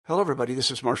Hello, everybody. This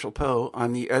is Marshall Poe.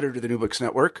 I'm the editor of the New Books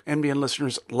Network. NBN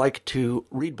listeners like to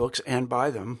read books and buy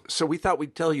them. So we thought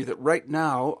we'd tell you that right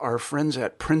now, our friends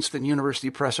at Princeton University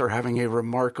Press are having a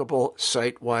remarkable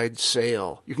site-wide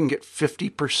sale. You can get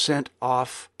 50%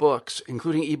 off books,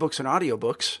 including ebooks and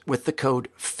audiobooks, with the code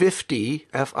 50,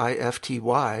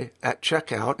 F-I-F-T-Y, at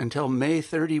checkout until May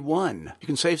 31. You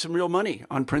can save some real money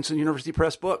on Princeton University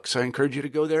Press books. I encourage you to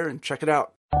go there and check it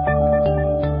out.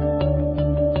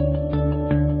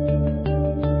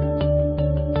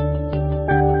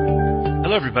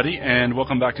 Hello, everybody, and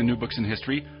welcome back to New Books in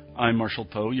History. I'm Marshall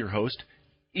Poe, your host.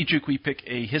 Each week we pick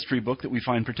a history book that we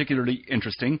find particularly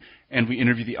interesting, and we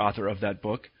interview the author of that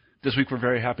book. This week we're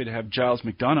very happy to have Giles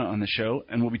McDonough on the show,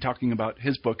 and we'll be talking about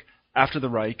his book, After the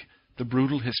Reich, The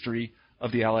Brutal History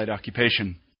of the Allied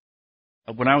Occupation.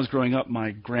 When I was growing up,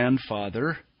 my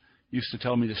grandfather used to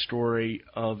tell me the story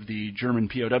of the German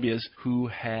POWs who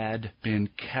had been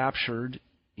captured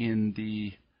in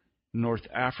the North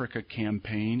Africa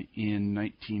campaign in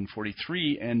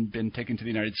 1943 and been taken to the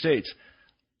United States,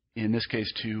 in this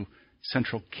case to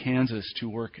central Kansas, to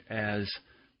work as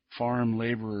farm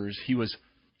laborers. He was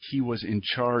in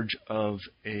charge of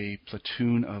a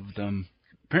platoon of them.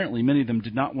 Apparently, many of them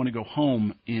did not want to go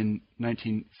home in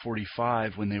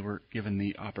 1945 when they were given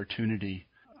the opportunity.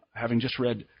 Having just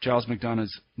read Giles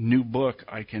McDonough's new book,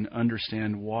 I can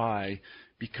understand why,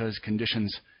 because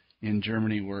conditions in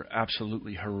Germany were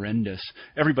absolutely horrendous.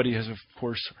 Everybody has, of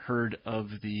course, heard of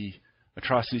the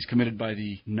atrocities committed by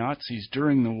the Nazis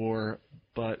during the war,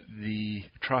 but the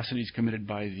atrocities committed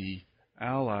by the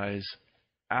Allies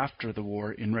after the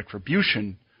war in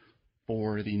retribution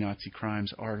for the Nazi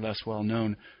crimes are less well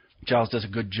known. Giles does a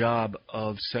good job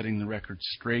of setting the record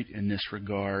straight in this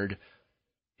regard.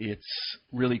 It's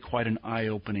really quite an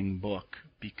eye-opening book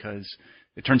because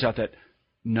it turns out that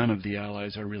none of the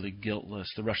Allies are really guiltless.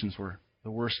 The Russians were the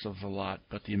worst of the lot,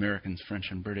 but the Americans, French,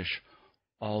 and British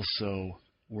also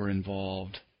were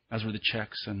involved, as were the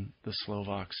Czechs and the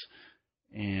Slovaks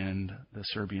and the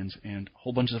Serbians and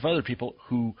whole bunches of other people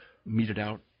who meted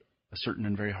out a certain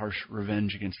and very harsh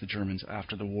revenge against the Germans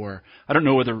after the war. I don't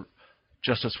know whether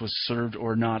justice was served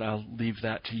or not. I'll leave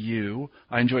that to you.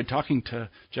 I enjoyed talking to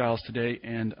Giles today,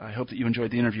 and I hope that you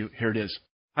enjoyed the interview. Here it is.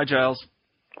 Hi, Giles.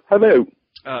 Hello.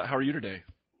 How are you today?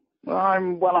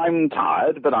 I'm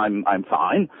tired, but I'm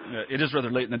fine. It is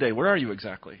rather late in the day. Where are you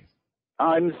exactly?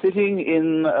 I'm sitting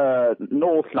in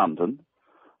North London,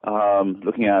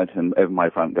 looking out over my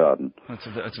front garden.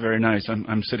 That's very nice.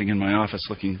 I'm sitting in my office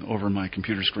looking over my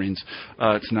computer screens.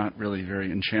 It's not really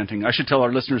very enchanting. I should tell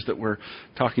our listeners that we're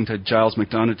talking to Giles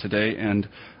McDonough today, and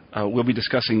we'll be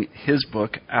discussing his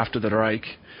book, After the Reich,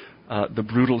 The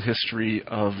Brutal History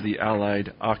of the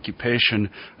Allied Occupation.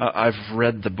 I've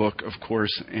read the book, of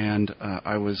course, and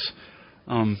I was...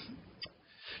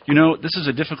 this is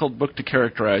a difficult book to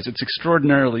characterize. It's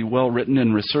extraordinarily well written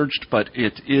and researched, but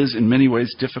it is in many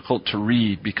ways difficult to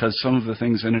read because some of the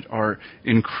things in it are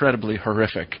incredibly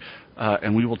horrific,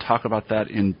 and we will talk about that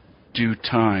in due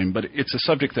time. But it's a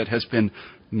subject that has been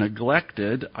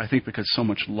neglected, I think because so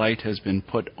much light has been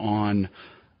put on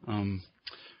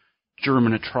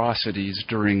German atrocities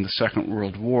during the Second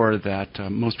World War that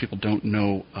most people don't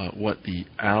know what the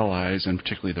Allies, and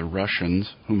particularly the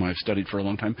Russians, whom I've studied for a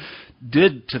long time,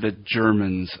 did to the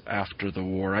Germans after the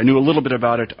war. I knew a little bit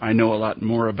about it. I know a lot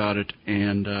more about it,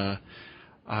 and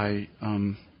I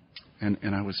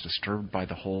was disturbed by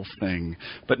the whole thing.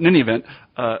 But in any event,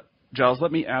 Giles,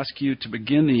 let me ask you to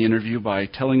begin the interview by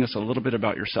telling us a little bit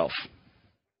about yourself.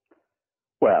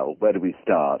 Well, where do we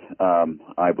start?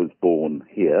 I was born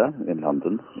here in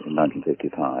London in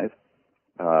 1955,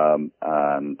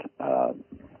 and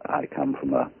I come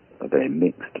from a very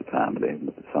mixed family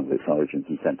with some of its origins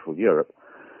in Central Europe.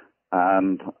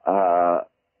 And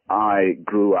I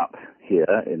grew up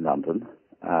here in London,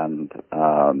 and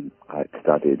I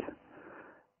studied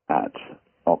at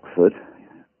Oxford,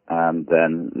 and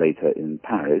then later in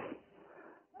Paris,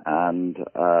 and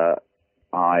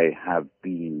I have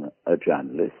been a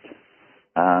journalist,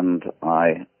 and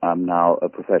I am now a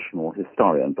professional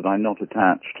historian, but I'm not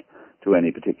attached to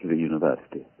any particular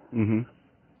university. Mm-hmm.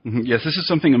 Mm-hmm. Yes, this is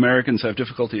something Americans have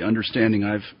difficulty understanding.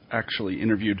 I've actually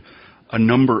interviewed a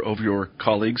number of your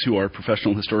colleagues who are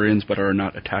professional historians but are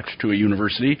not attached to a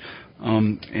university,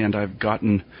 and I've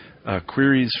gotten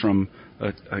queries from,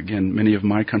 again, many of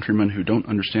my countrymen who don't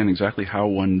understand exactly how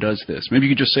one does this. Maybe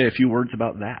you could just say a few words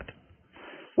about that.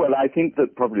 Well, I think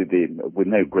that probably with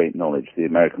no great knowledge, the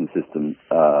American system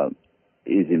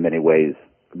is in many ways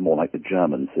more like the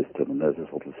German system, and there's a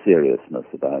sort of seriousness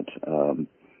about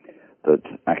that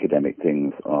academic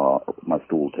things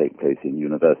must all take place in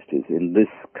universities. In this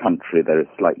country, there is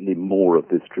slightly more of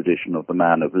this tradition of the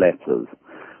man of letters,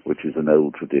 which is an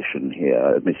old tradition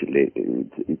here. Admittedly,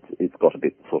 it's got a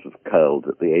bit sort of curled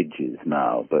at the edges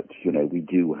now, but,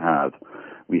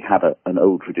 we have an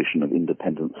old tradition of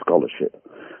independent scholarship,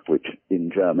 which in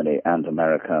Germany and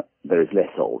America there is less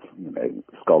of.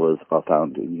 Scholars are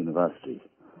found in universities.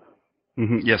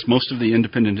 Mm-hmm. Yes, most of the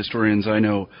independent historians I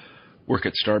know work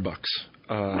at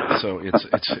Starbucks, so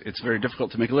it's very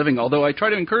difficult to make a living. Although I try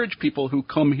to encourage people who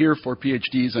come here for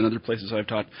PhDs and other places I've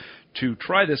taught to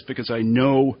try this, because I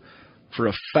know for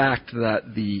a fact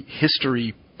that the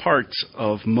history parts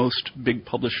of most big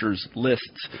publishers'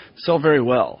 lists sell very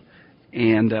well.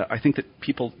 And I think that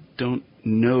people don't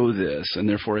know this and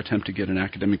therefore attempt to get an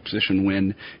academic position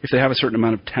when, if they have a certain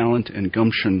amount of talent and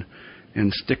gumption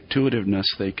and stick-to-itiveness,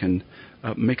 they can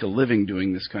make a living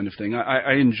doing this kind of thing.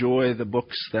 I enjoy the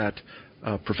books that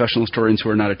professional historians who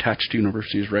are not attached to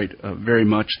universities write very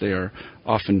much. They are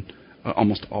often,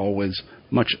 almost always,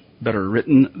 much better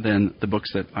written than the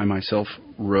books that I myself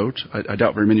wrote. I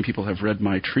doubt very many people have read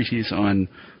my treatise on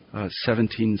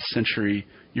 17th century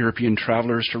European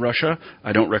travelers to Russia.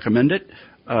 I don't recommend it,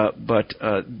 but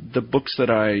the books that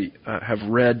I have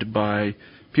read by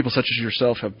people such as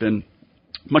yourself have been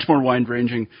much more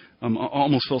wide-ranging,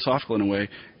 almost philosophical in a way,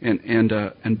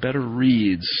 and better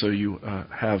reads, so you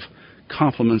have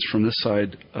compliments from this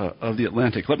side of the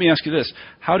Atlantic. Let me ask you this.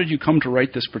 How did you come to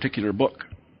write this particular book?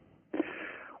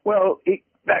 Well,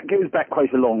 that goes back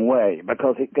quite a long way,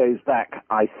 because it goes back,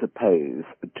 I suppose,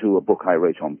 to a book I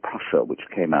wrote on Prussia, which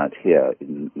came out here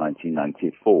in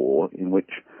 1994, in which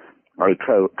I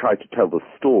tried to tell the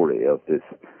story of this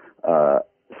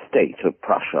state of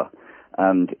Prussia.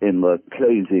 And in the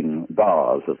closing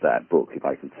bars of that book, if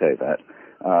I could say that,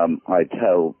 I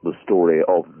tell the story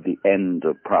of the end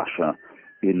of Prussia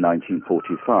in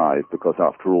 1945, because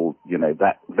after all,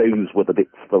 those were the bits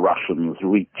the Russians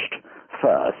reached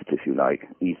first, if you like.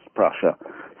 East Prussia,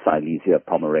 Silesia,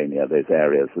 Pomerania, those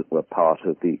areas that were part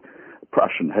of the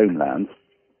Prussian homelands.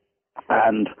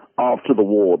 And after the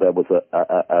war, there was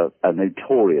a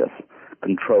notorious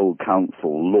Control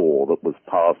Council law that was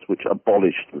passed, which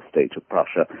abolished the state of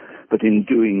Prussia, but in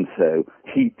doing so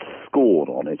heaped scorn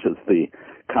on it as the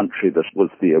country that was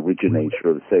the originator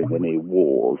of so many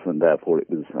wars, and therefore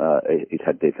it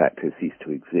had de facto ceased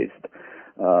to exist.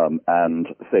 And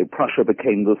so Prussia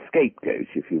became the scapegoat,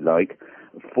 if you like,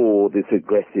 for this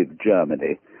aggressive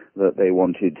Germany that they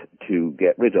wanted to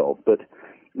get rid of. But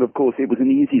of course, it was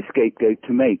an easy scapegoat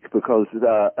to make, because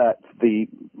at the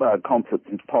conference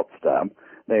in Potsdam,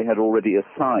 they had already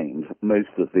assigned most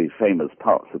of the famous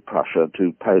parts of Prussia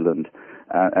to Poland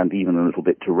and even a little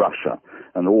bit to Russia.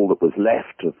 And all that was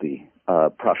left of the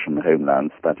Prussian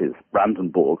homelands, that is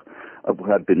Brandenburg,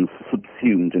 had been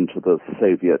subsumed into the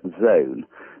Soviet zone.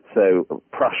 So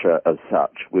Prussia, as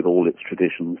such, with all its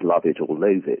traditions, love it or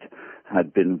loathe it,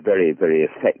 had been very, very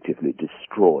effectively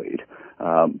destroyed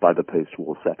by the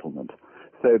post-war settlement.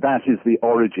 So that is the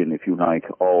origin, if you like,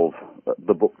 of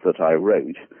the book that I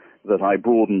wrote, that I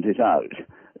broadened it out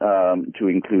to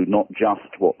include not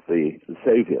just what the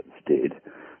Soviets did,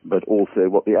 but also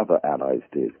what the other allies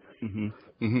did. Mm-hmm.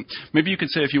 Mm-hmm. Maybe you could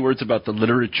say a few words about the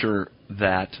literature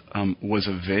that was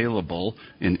available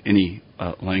in any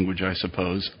language, I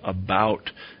suppose,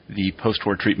 about the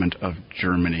post-war treatment of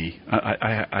Germany.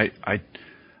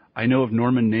 I know of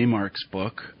Norman Naimark's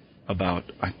book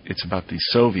it's about the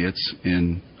Soviets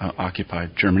in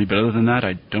occupied Germany, but other than that,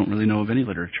 I don't really know of any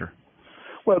literature.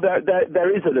 Well,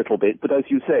 there is a little bit, but as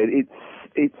you say,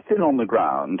 it's thin on the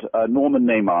ground. Norman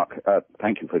Naimark,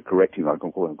 thank you for correcting me, I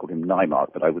can call him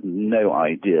Naimark, but I have no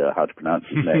idea how to pronounce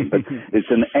his name. But it's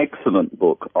an excellent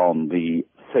book on the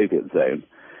Soviet zone.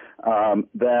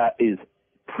 There is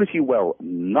pretty well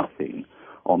nothing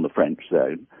on the French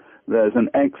zone. There's an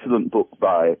excellent book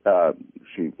by, I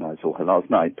saw her last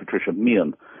night, Patricia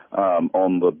Meehan,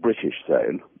 on the British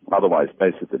zone. Otherwise,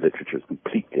 most of the literature is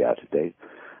completely out of date.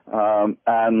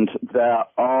 And there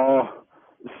are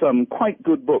some quite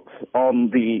good books on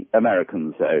the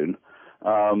American zone.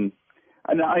 And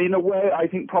in a way, I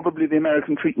think probably the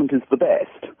American treatment is the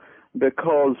best,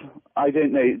 because, I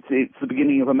don't know, it's the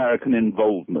beginning of American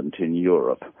involvement in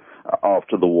Europe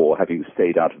after the war, having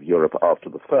stayed out of Europe after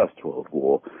the First World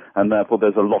War, and therefore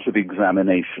there's a lot of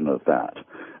examination of that.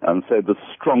 And so the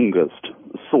strongest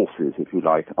sources, if you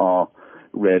like, are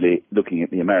really looking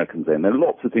at the American zone. There are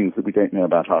lots of things that we don't know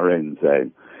about our own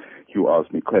zone. You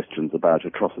ask me questions about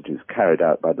atrocities carried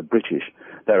out by the British.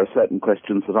 There are certain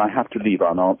questions that I have to leave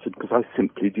unanswered because I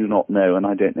simply do not know, and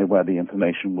I don't know where the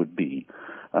information would be.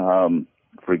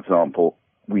 For example,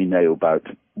 we know about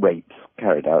rapes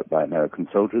carried out by American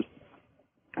soldiers.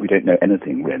 We don't know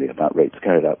anything really about rapes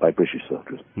carried out by British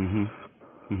soldiers. Mm-hmm.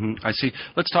 Mm-hmm. I see.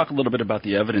 Let's talk a little bit about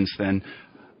the evidence then.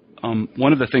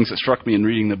 One of the things that struck me in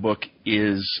reading the book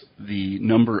is the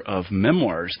number of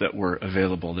memoirs that were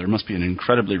available. There must be an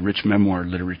incredibly rich memoir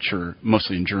literature,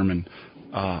 mostly in German,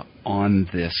 on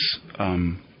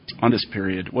this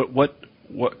period.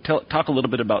 Talk a little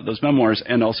bit about those memoirs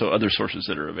and also other sources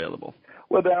that are available.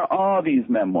 Well, there are these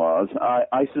memoirs.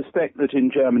 I suspect that in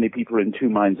Germany people are in two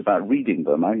minds about reading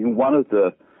them. I mean,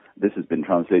 this has been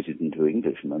translated into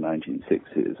English in the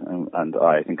 1960s, and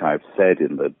I think I've said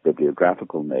in the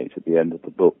bibliographical note at the end of the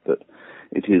book that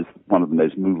it is one of the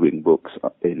most moving books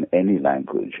in any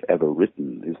language ever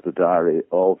written, is the diary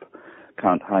of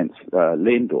Count Heinz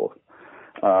Lehndorff,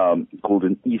 called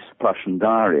an East Prussian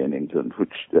Diary in England,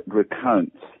 which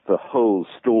recounts the whole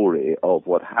story of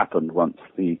what happened once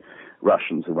the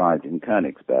Russians arrived in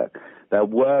Königsberg. There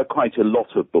were quite a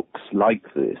lot of books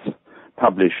like this,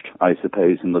 published, I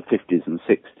suppose, in the 50s and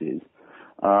 60s.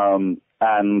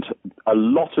 And a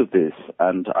lot of this,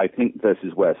 and I think this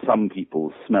is where some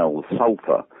people smell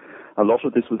sulfur, a lot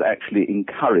of this was actually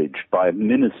encouraged by a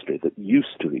ministry that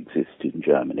used to exist in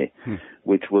Germany,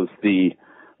 which was the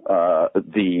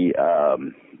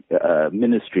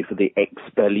Ministry for the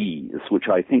Expellees, which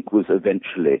I think was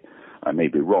eventually, I may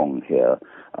be wrong here,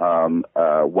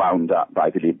 wound up by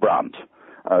Willy Brandt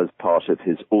as part of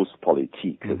his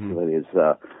Ostpolitik, his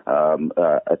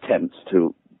attempts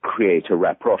to create a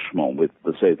rapprochement with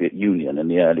the Soviet Union in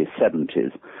the early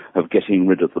 70s of getting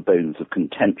rid of the bones of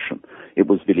contention. It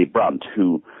was Willy Brandt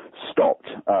who stopped,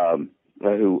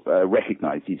 who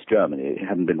recognized East Germany. It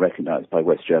hadn't been recognized by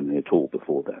West Germany at all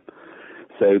before then.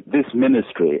 So this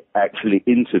ministry actually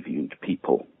interviewed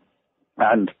people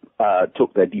and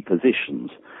took their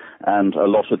depositions, and a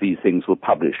lot of these things were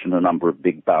published in a number of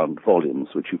big bound volumes,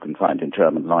 which you can find in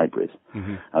German libraries.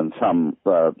 And some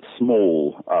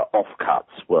small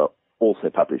offcuts were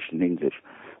also published in English.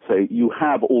 So you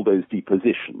have all those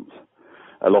depositions.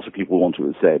 A lot of people want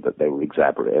to say that they were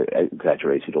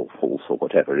exaggerated or false or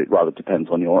whatever. It rather depends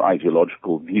on your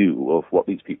ideological view of what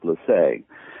these people are saying.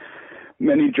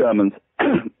 Many Germans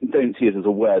don't see it as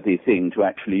a worthy thing to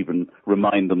actually even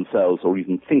remind themselves or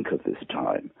even think of this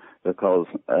time, because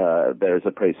there is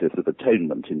a process of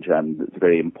atonement in Germany that's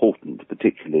very important,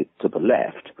 particularly to the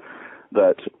left,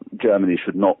 that Germany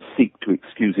should not seek to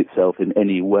excuse itself in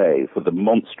any way for the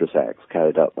monstrous acts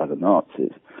carried out by the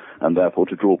Nazis, and therefore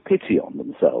to draw pity on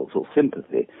themselves or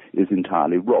sympathy is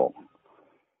entirely wrong.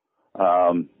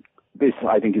 This,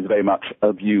 I think, is very much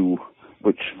a view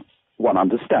which one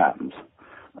understands,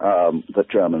 that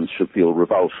Germans should feel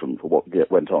revulsion for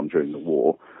what went on during the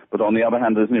war. But on the other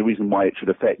hand, there's no reason why it should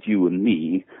affect you and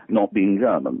me not being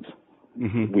Germans.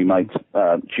 We might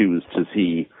choose to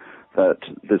see that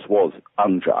this was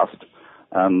unjust,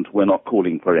 and we're not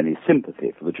calling for any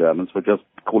sympathy for the Germans, we're just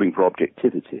calling for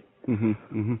objectivity.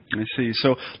 I see.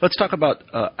 So let's talk about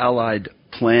Allied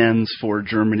plans for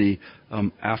Germany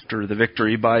after the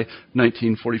victory. By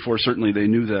 1944, certainly they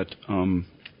knew that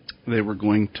they were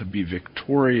going to be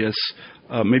victorious.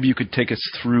 Maybe you could take us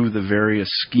through the various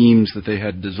schemes that they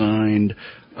had designed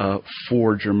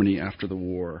for Germany after the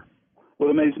war. Well,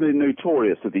 the most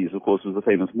notorious of these, of course, was the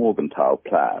famous Morgenthau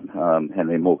Plan.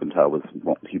 Henry Morgenthau was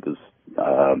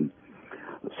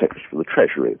Secretary for the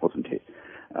Treasury, wasn't he?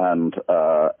 And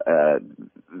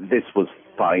this was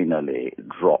finally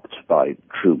dropped by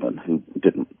Truman, who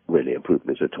didn't really approve of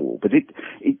it at all. But it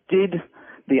did.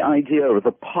 The idea of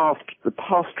the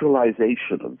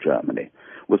pastoralization of Germany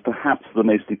was perhaps the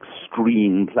most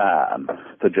extreme plan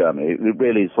for Germany. It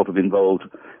really sort of involved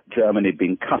Germany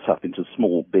being cut up into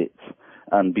small bits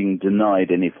and being denied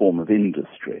any form of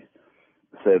industry.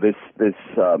 So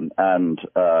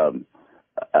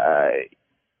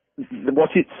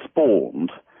what it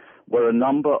spawned were a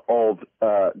number of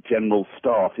general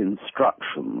staff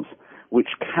instructions which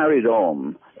carried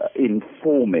on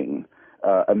informing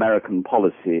American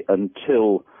policy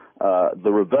until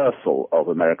the reversal of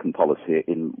American policy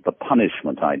in the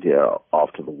punishment idea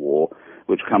after the war,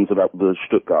 which comes about with the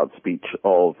Stuttgart speech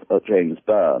of James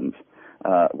Burns,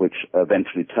 which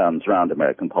eventually turns around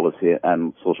American policy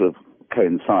and sort of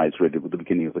coincides really with the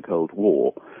beginning of the Cold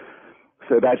War.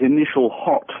 So that initial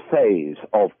hot phase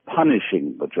of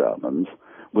punishing the Germans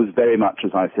was very much,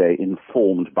 as I say,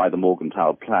 informed by the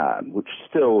Morgenthau Plan, which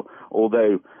still,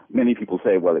 although many people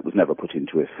say, well, it was never put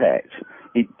into effect,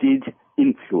 it did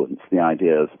influence the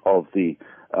ideas of the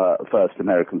first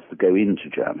Americans to go into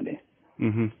Germany.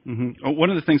 One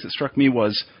of the things that struck me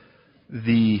was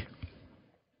the,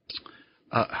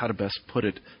 how to best put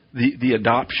it, the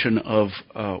adoption of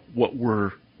what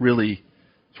were really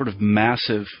sort of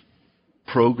massive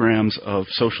programs of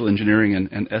social engineering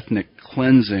and ethnic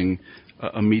cleansing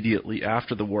immediately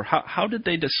after the war. How did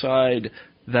they decide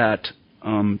that,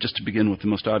 just to begin with the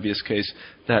most obvious case,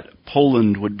 that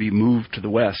Poland would be moved to the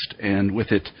west, and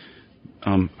with it,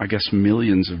 I guess,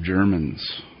 millions of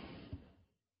Germans?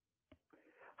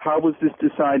 How was this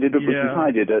decided? It was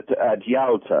decided at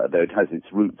Yalta, though it has its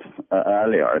roots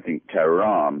earlier, I think,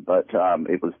 Tehran, but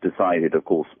it was decided, of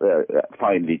course,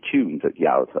 finely tuned at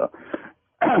Yalta.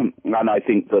 And I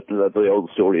think that the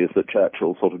old story is that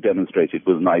Churchill sort of demonstrated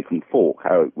with knife and fork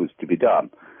how it was to be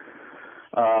done.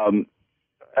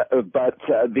 But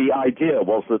the idea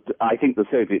was that I think the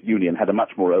Soviet Union had a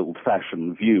much more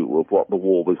old-fashioned view of what the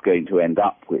war was going to end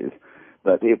up with,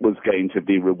 that it was going to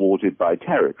be rewarded by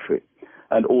territory.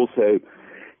 And also,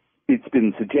 it's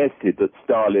been suggested that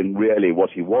Stalin really what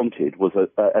he wanted was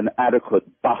an adequate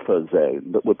buffer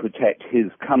zone that would protect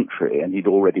his country, and he'd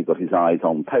already got his eyes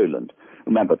on Poland.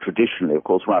 Remember, traditionally, of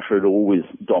course, Russia had always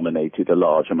dominated a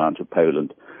large amount of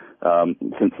Poland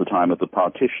since the time of the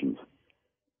partitions.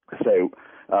 So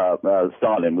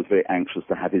Stalin was very anxious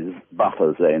to have his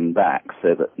buffer zone back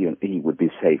so that he would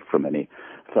be safe from any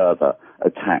further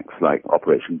attacks like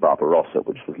Operation Barbarossa,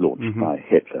 which was launched by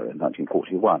Hitler in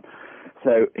 1941.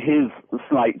 So his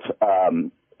slight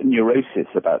neurosis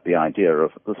about the idea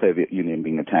of the Soviet Union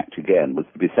being attacked again was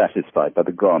to be satisfied by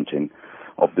the granting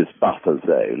of this buffer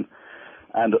zone.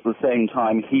 And at the same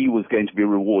time, he was going to be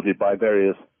rewarded by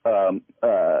various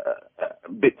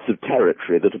bits of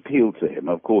territory that appealed to him.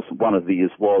 Of course, one of these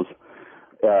was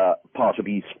part of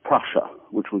East Prussia,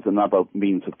 which was another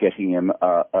means of getting him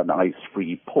an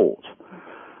ice-free port.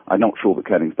 I'm not sure that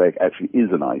Königsberg actually is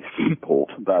an ice-free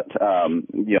port, but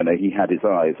he had his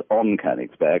eyes on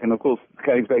Königsberg, and of course,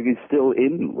 Königsberg is still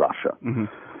in Russia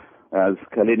as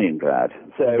Kaliningrad.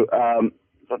 So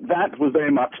that was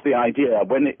very much the idea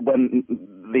when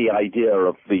the idea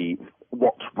of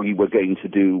what we were going to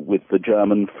do with the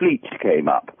German fleet came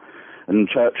up, and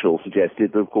Churchill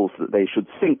suggested, of course, that they should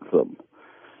sink them.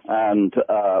 And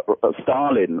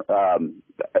Stalin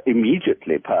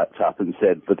immediately perked up and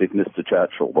said that if Mr.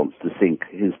 Churchill wants to sink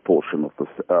his portion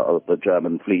of the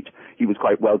German fleet, he was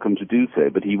quite welcome to do so,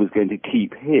 but he was going to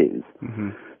keep his.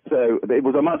 So it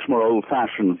was a much more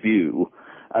old-fashioned view,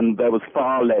 and there was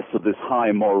far less of this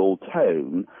high moral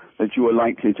tone that you were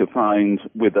likely to find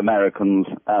with Americans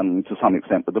and to some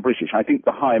extent with the British. I think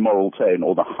the high moral tone,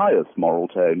 or the highest moral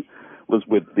tone, was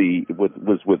with the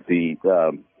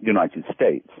United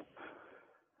States.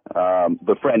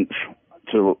 The French,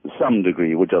 to some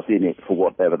degree, were just in it for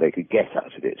whatever they could get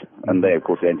out of it, and they, of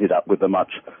course, ended up with a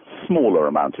much smaller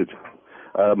amount of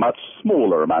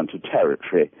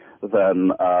territory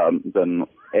than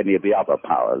any of the other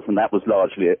powers, and that was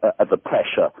largely the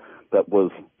pressure that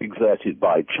was exerted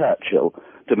by Churchill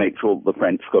to make sure that the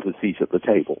French got a seat at the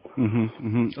table.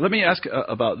 Let me ask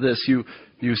about this.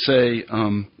 You say,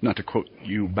 not to quote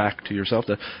you back to yourself,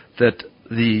 that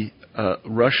the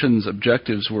Russians'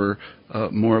 objectives were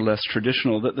more or less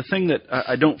traditional. The thing that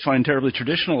I don't find terribly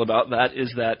traditional about that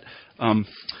is that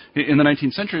in the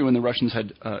 19th century, when the Russians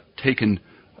had taken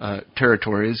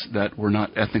territories that were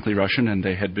not ethnically Russian, and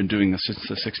they had been doing this since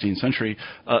the 16th century,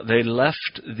 they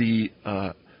left the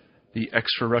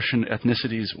extra-Russian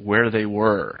ethnicities where they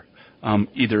were,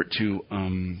 either to,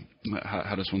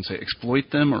 how does one say, exploit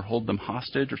them or hold them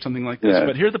hostage or something like this. Yeah.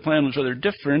 But here the plan was rather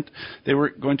different. They were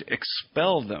going to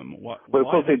expel them. Well, of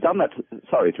course, they'd done that,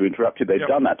 sorry to interrupt you, they'd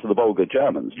done that to the Volga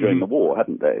Germans during the war,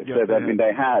 hadn't they? So, I mean,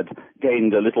 they had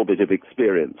gained a little bit of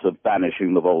experience of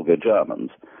banishing the Volga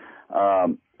Germans.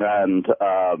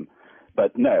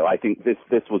 But no, I think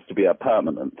this was to be a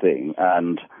permanent thing,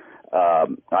 and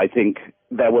I think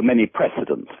there were many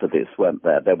precedents for this, weren't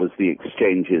there? There was the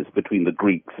exchanges between the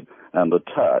Greeks and the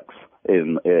Turks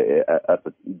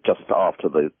just after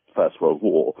the First World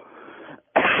War.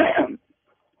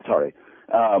 Sorry.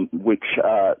 Which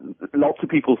lots of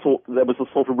people thought there was a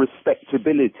sort of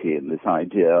respectability in this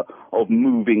idea of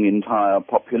moving entire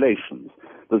populations.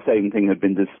 The same thing had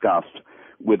been discussed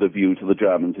with a view to the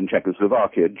Germans in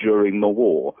Czechoslovakia during the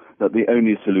war, that the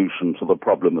only solution to the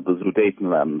problem of the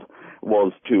Sudetenland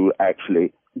was to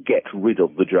actually get rid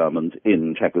of the Germans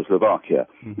in Czechoslovakia.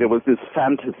 There was this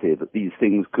fantasy that these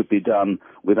things could be done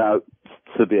without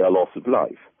severe loss of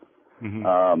life.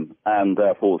 And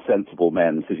therefore sensible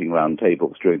men sitting around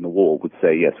tables during the war would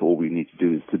say, yes, all we need to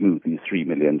do is to move these 3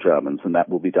 million Germans, and that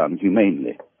will be done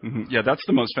humanely. Yeah, that's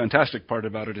the most fantastic part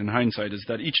about it in hindsight, is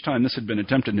that each time this had been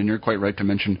attempted, and you're quite right to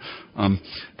mention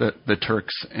the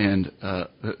Turks and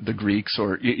the Greeks,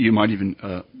 or you might even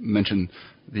mention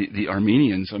the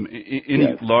Armenians. Any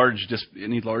Yes. large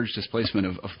displacement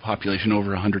of population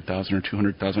over 100,000 or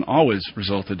 200,000 always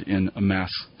resulted in a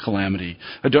mass calamity.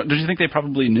 Do you think they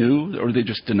probably knew, or are they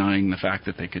just denying the fact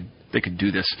that they could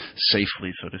do this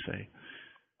safely, so to say?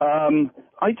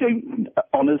 I don't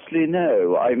honestly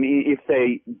know. I mean, if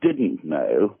they didn't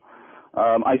know,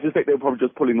 I suspect they were probably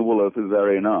just pulling the wool over their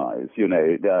own eyes.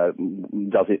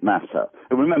 Does it matter?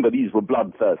 And remember, these were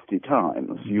bloodthirsty times.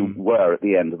 Mm-hmm. You were at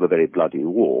the end of a very bloody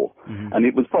war. Mm-hmm. And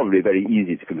it was probably very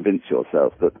easy to convince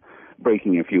yourself that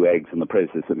breaking a few eggs in the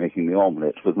process of making the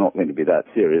omelette was not going to be that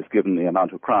serious, given the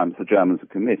amount of crimes the Germans had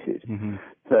committed. Mm-hmm.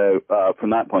 So, from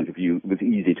that point of view, it was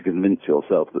easy to convince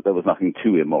yourself that there was nothing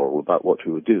too immoral about what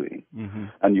you were doing. Mm-hmm.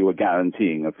 And you were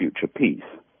guaranteeing a future peace.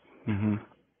 Mm-hmm.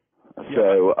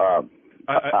 So,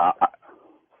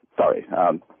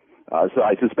 so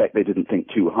I suspect they didn't think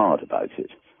too hard about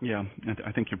it. Yeah,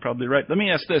 I think you're probably right. Let me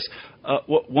ask this.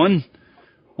 One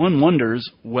wonders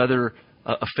whether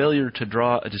a failure to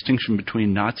draw a distinction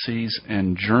between Nazis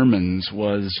and Germans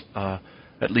was,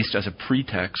 at least as a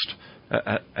pretext,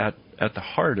 at the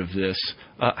heart of this.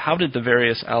 How did the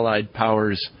various Allied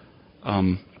powers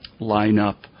line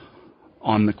up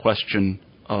on the question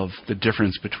of the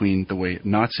difference between the way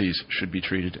Nazis should be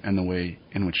treated and the way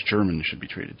in which Germans should be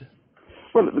treated?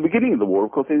 Well, at the beginning of the war,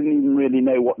 of course, they didn't even really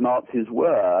know what Nazis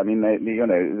were. I mean,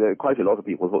 quite a lot of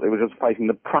people thought they were just fighting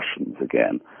the Prussians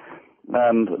again.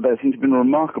 And there seemed to be a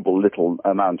remarkable little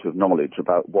amount of knowledge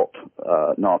about what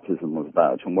Nazism was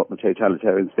about and what the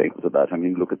totalitarian state was about. I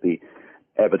mean, look at the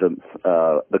evidence,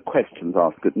 the questions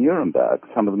asked at Nuremberg.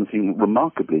 Some of them seem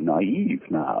remarkably naive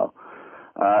now.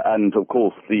 And, of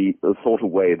course, the sort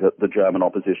of way that the German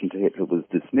opposition to Hitler was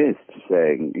dismissed,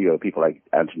 saying, people like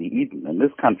Anthony Eden in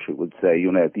this country would say,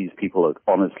 if these people are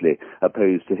honestly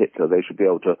opposed to Hitler, they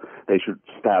should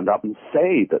stand up and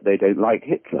say that they don't like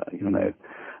Hitler,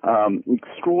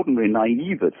 extraordinary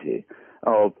naivety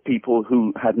of people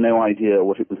who had no idea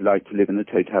what it was like to live in a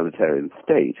totalitarian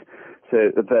state. So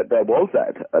there was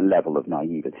that level of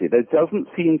naivety. There doesn't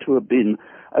seem to have been,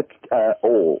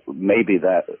 or maybe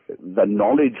the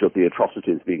knowledge of the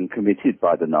atrocities being committed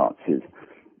by the Nazis,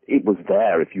 it was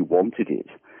there if you wanted it.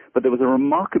 But there was a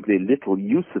remarkably little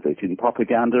use of it in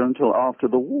propaganda until after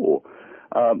the war.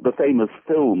 The famous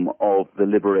film of the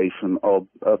liberation of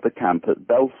the camp at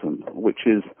Belsen, which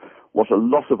is what a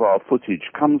lot of our footage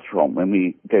comes from when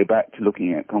we go back to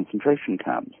looking at concentration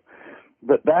camps.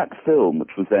 But that film,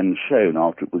 which was then shown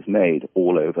after it was made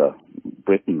all over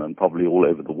Britain and probably all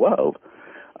over the world,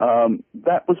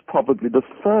 that was probably the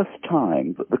first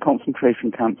time that the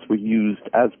concentration camps were used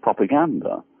as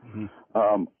propaganda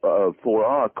for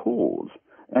our cause.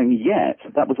 And yet,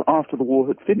 that was after the war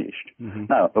had finished. Mm-hmm.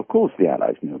 Now, of course, the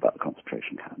Allies knew about the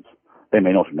concentration camps. They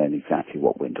may not have known exactly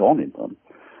what went on in them,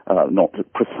 not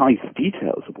precise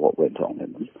details of what went on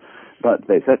in them, but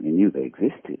they certainly knew they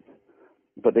existed.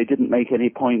 But they didn't make any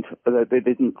point, they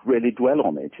didn't really dwell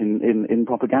on it in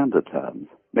propaganda terms.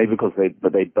 Maybe because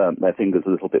they burnt their fingers a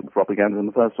little bit with propaganda in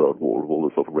the First World War, all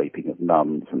the sort of raping of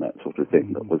nuns and that sort of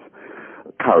thing that was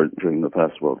current during the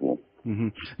First World War. Mm-hmm.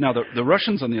 Now, the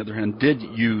Russians, on the other hand, did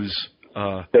use...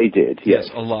 they did, yes.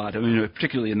 A lot. I mean,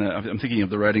 particularly I'm thinking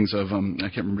of the writings of, I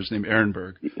can't remember his name,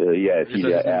 Ehrenberg. Yes,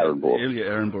 Ilya Ehrenburg. Ilya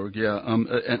Ehrenburg, yeah.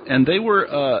 And they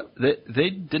were, they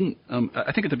didn't,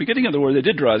 I think at the beginning of the war, they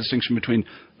did draw a distinction between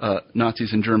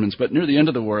Nazis and Germans, but near the end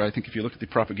of the war, I think if you look at the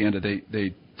propaganda,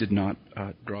 they did not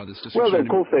draw this distinction. Well, of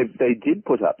course, they did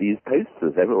put up these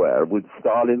posters everywhere with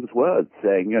Stalin's words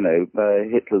saying,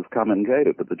 Hitler's come and go,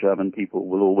 but the German people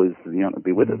will always,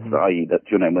 be with us, i.e. that,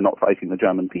 we're not fighting the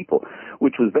German people,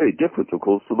 which was very different, of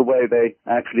course, to the way they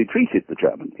actually treated the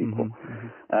German people.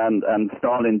 And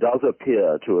Stalin does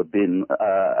appear to have been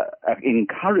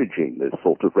encouraging this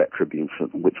sort of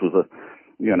retribution, which was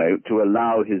to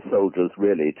allow his soldiers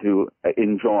really to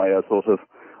enjoy a sort of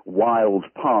wild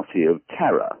party of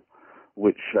terror,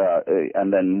 which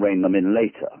and then rein them in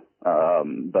later.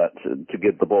 But to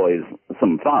give the boys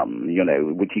some fun,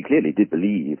 which he clearly did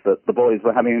believe that the boys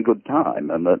were having a good time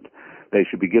and that they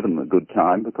should be given a good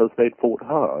time because they'd fought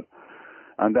hard.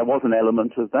 And there was an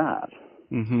element of that.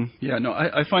 Mm-hmm. Yeah, no,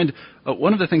 I find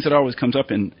one of the things that always comes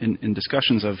up in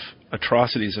discussions of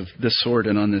atrocities of this sort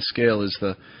and on this scale is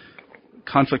the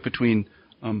conflict between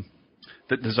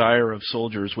the desire of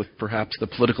soldiers with perhaps the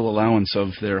political allowance of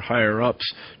their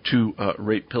higher-ups to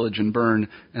rape, pillage, and burn,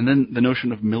 and then the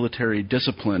notion of military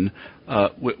discipline,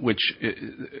 which,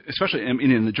 especially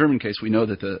in the German case, we know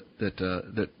that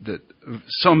that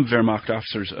some Wehrmacht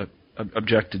officers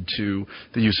objected to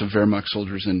the use of Wehrmacht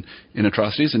soldiers in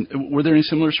atrocities. And were there any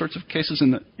similar sorts of cases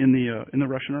in the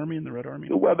Russian army, in the Red Army?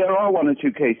 Well, there are one or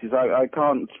two cases. I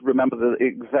can't remember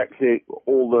exactly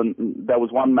all the. There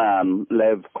was one man,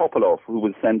 Lev Kopolov, who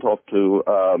was sent off to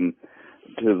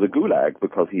the Gulag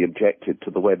because he objected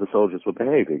to the way the soldiers were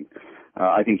behaving.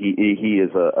 I think he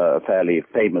is a fairly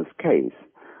famous case.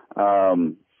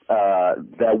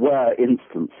 There were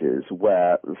instances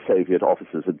where Soviet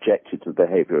officers objected to the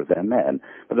behavior of their men,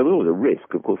 but there was always a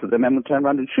risk, of course, that their men would turn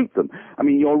around and shoot them. I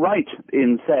mean, you're right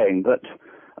in saying that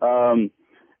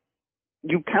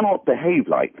you cannot behave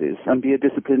like this and be a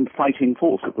disciplined fighting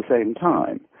force at the same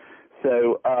time.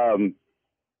 So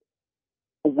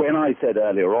when I said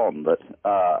earlier on that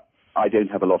I don't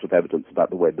have a lot of evidence about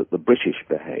the way that the British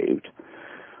behaved,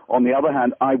 on the other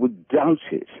hand, I would doubt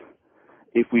it.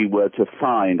 If we were to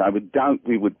find, I would doubt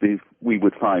we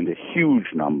would find a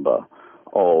huge number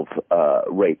of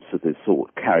rapes of this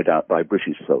sort carried out by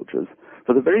British soldiers,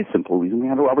 for the very simple reason we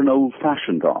had rather an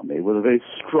old-fashioned army with a very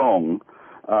strong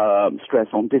stress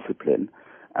on discipline,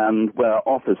 and where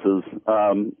officers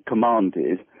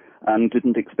commanded and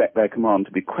didn't expect their command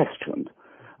to be questioned,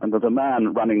 and that a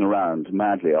man running around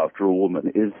madly after a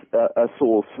woman is a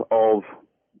source of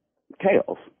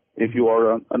chaos if you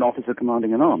are an officer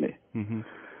commanding an army. Mm-hmm.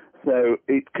 So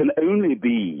it can only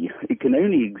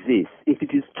exist if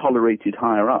it is tolerated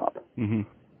higher up. Mm-hmm.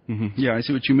 Mm-hmm. Yeah, I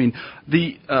see what you mean.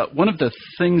 One of the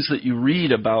things that you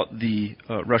read about the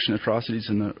Russian atrocities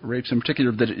and the rapes in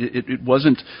particular, that it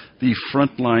wasn't the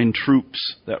frontline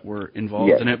troops that were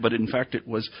involved in it, but in fact it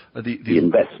was the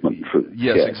investment troops.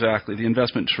 Yes, exactly, the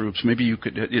investment troops. Maybe you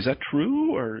could. Is that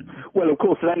true? Or well, of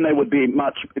course, then they would be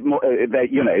much more.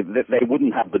 They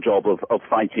wouldn't have the job of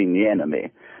fighting the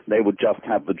enemy. They would just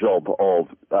have the job of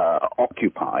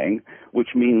occupying,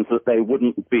 which means that they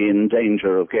wouldn't be in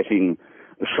danger of getting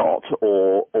shot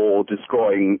or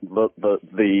destroying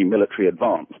the military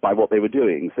advance by what they were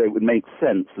doing. So it would make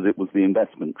sense that it was the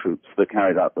investment troops that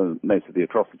carried out most of the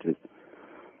atrocities.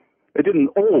 It didn't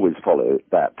always follow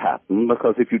that pattern,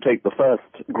 because if you take the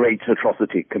first great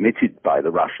atrocity committed by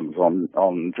the Russians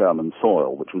on German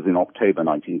soil, which was in October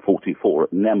 1944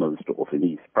 at Nemmersdorf in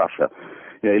East Prussia,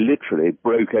 they literally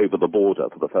broke over the border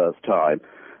for the first time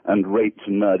and raped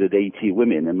and murdered 80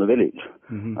 women in the village,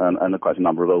 mm-hmm. and quite a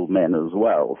number of old men as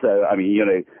well. So, I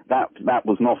mean, that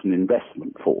was not an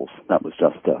investment force. That was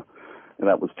just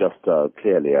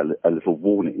clearly a little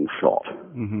warning shot.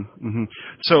 Mm-hmm, mm-hmm.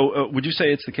 So, would you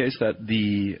say it's the case that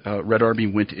the Red Army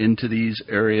went into these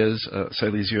areas,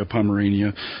 Silesia,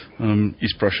 Pomerania,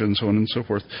 East Prussia, and so on and so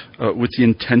forth, with the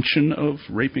intention of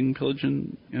raping,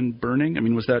 pillaging, and burning? I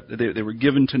mean, was that they were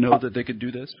given to know that they could do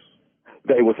this?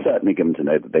 They were certainly given to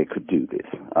know that they could do this,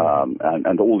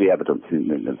 and all the evidence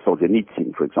in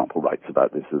Solzhenitsyn, for example, writes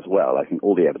about this as well. I think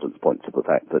all the evidence points to the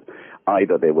fact that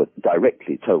either they were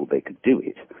directly told they could do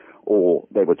it, or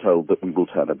they were told that we will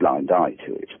turn a blind eye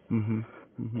to it. Mm-hmm.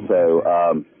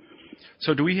 Mm-hmm.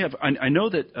 So do we have? I know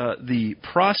that the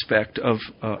prospect of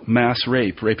mass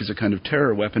rape is a kind of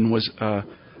terror weapon, was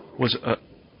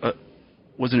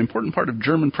an important part of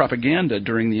German propaganda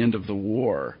during the end of the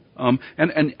war.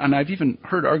 And I've even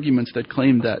heard arguments that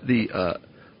claim that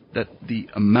the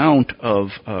amount of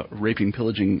raping,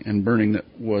 pillaging, and burning that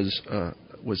was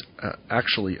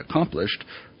actually accomplished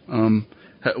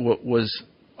was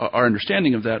our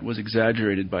understanding of that was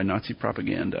exaggerated by Nazi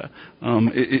propaganda.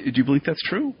 Do you believe that's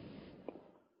true?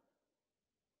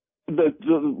 Before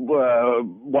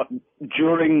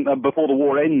the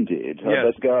war ended, yes.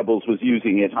 That Goebbels was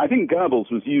using it. I think Goebbels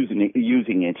was using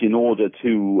it in order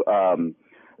to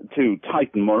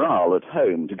tighten morale at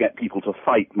home, to get people to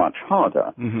fight much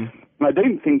harder. Mm-hmm. I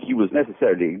don't think he was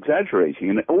necessarily exaggerating,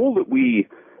 and all that we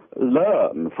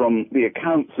learn from the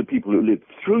accounts of people who lived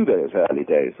through those early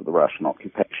days of the Russian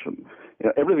occupation,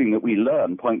 everything that we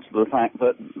learn points to the fact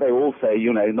that they all say,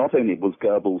 not only was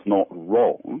Goebbels not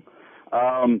wrong,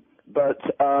 but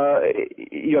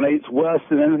it's worse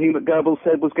than anything that Goebbels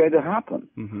said was going to happen.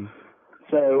 Mm-hmm.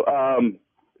 So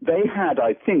they had,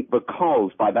 I think,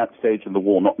 because by that stage of the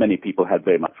war not many people had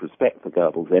very much respect for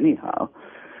Goebbels anyhow,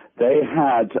 they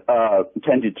had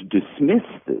tended to dismiss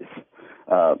this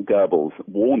Goebbels'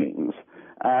 warnings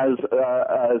as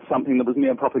something that was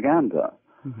mere propaganda.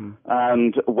 Mm-hmm.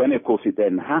 And when, of course, it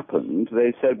then happened,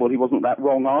 they said, well, he wasn't that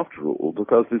wrong after all,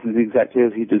 because this is exactly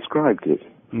as he described it.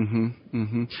 Mm-hmm.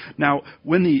 Mm-hmm. Now,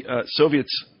 when the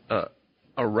Soviets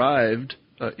arrived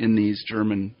in these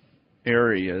German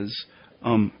areas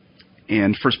and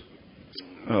first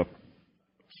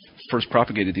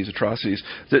propagated these atrocities,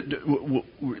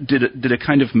 did a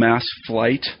kind of mass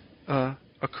flight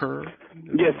occur?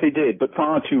 Yes, they did, but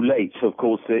far too late, of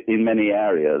course, in many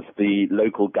areas. The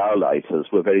local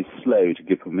Gauleiters were very slow to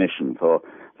give permission for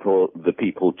the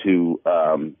people to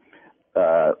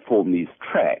form these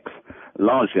treks,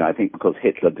 largely, I think, because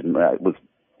Hitler was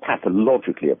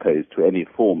pathologically opposed to any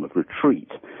form of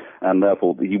retreat, and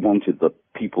therefore he wanted the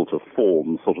people to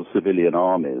form sort of civilian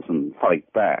armies and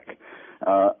fight back.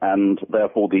 And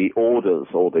therefore the orders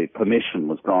or the permission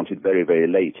was granted very, very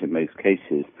late in most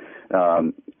cases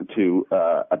to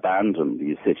abandon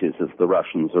these cities as the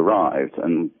Russians arrived,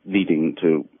 and leading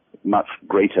to much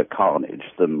greater carnage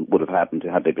than would have happened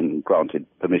had they been granted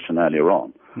permission earlier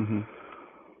on. Mm-hmm.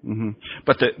 Mm-hmm.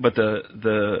 But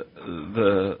the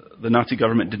Nazi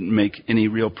government didn't make any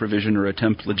real provision or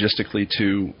attempt logistically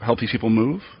to help these people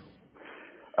move?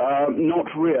 Not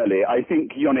really. I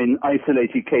think, in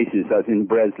isolated cases, as in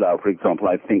Breslau, for example,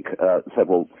 I think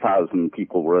several thousand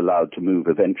people were allowed to move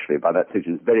eventually. By that stage,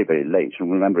 it was very, very late.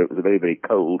 And remember, it was a very, very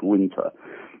cold winter.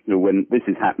 When this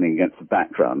is happening against the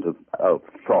background of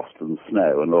frost and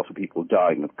snow and a lot of people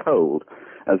dying of cold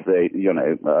as they,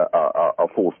 are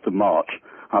forced to march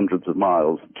hundreds of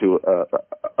miles to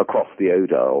across the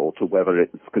Oder or to wherever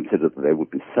it's considered that they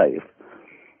would be safe.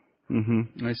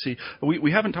 Mm-hmm. I see.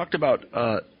 We haven't talked about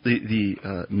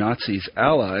the Nazis'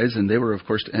 allies, and they were, of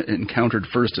course, encountered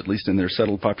first, at least in their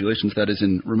settled populations, that is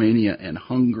in Romania and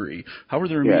Hungary. How were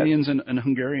the Romanians and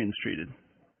Hungarians treated?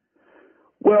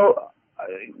 Well,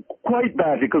 quite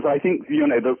badly, because I think,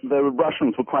 the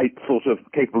Russians were quite sort of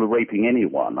capable of raping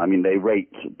anyone. I mean, they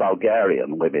raped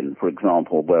Bulgarian women, for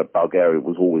example, where Bulgaria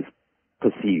was always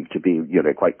perceived to be,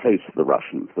 quite close to the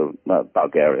Russians, the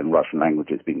Bulgarian and Russian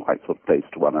languages being quite sort of close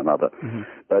to one another. Mm-hmm.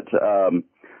 But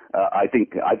I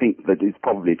think that it's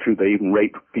probably true they even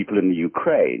raped people in the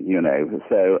Ukraine,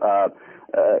 So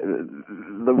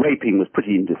the raping was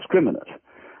pretty indiscriminate.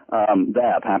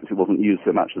 There, perhaps it wasn't used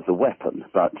so much as a weapon,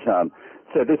 but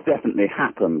so this definitely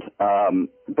happened.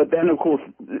 But then, of course,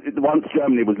 once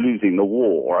Germany was losing the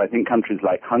war, I think countries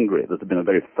like Hungary, that had been a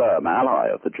very firm ally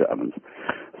of the Germans,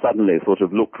 suddenly sort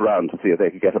of looked around to see if they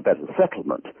could get a better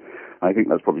settlement. I think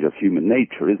that's probably just human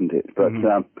nature, isn't it? But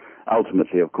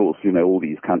ultimately, of course, all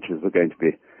these countries were going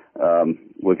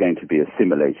to be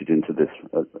assimilated into this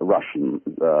Russian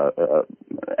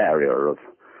area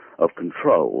of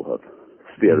control, of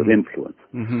sphere of influence.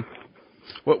 Mm-hmm.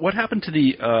 What happened to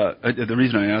the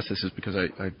reason I ask this is because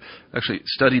I actually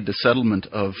studied the settlement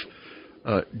of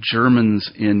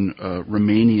Germans in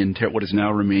what is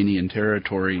now Romanian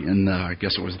territory in I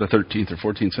guess it was the 13th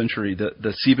or 14th century.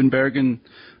 The Siebenbergen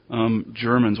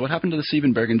Germans. What happened to the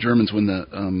Siebenbergen Germans when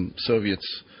the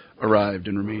Soviets arrived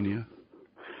in Romania?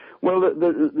 Well,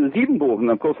 the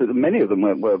Siebenbergen, of course, many of them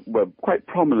were quite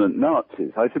prominent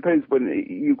Nazis. I suppose when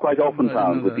you quite often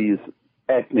found with these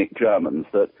ethnic Germans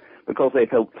that because they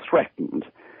felt threatened,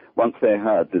 once they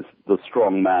heard the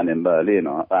strong man in Berlin,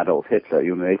 Adolf Hitler,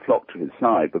 they flocked to his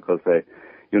side because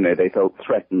they felt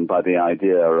threatened by the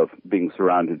idea of being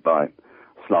surrounded by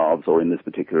Slavs, or in this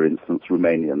particular instance,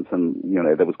 Romanians. And,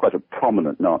 there was quite a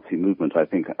prominent Nazi movement, I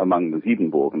think, among the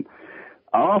Siebenbergen.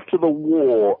 After the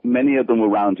war, many of them were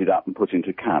rounded up and put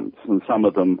into camps, and some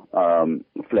of them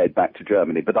fled back to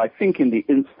Germany. But I think in the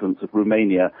instance of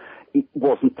Romania, it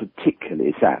wasn't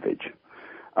particularly savage.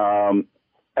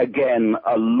 Again,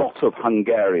 a lot of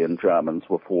Hungarian Germans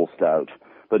were forced out,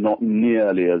 but not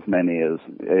nearly as many as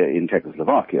in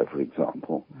Czechoslovakia, for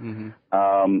example. Mm-hmm.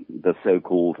 The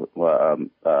so-called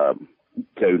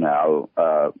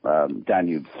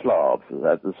Danube Slavs,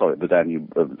 the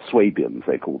Danube Swabians,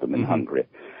 they called them in Hungary.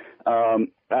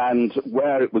 And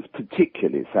where it was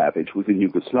particularly savage was in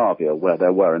Yugoslavia, where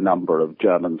there were a number of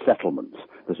German settlements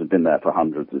that had been there for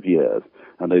hundreds of years,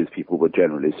 and those people were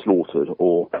generally slaughtered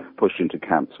or pushed into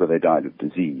camps where they died of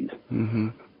disease. Mm-hmm.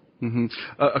 Mm-hmm.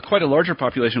 Quite a larger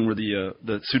population were the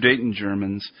Sudeten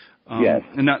Germans. Yes.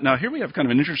 And now here we have kind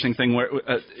of an interesting thing where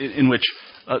in which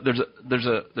there's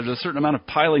a certain amount of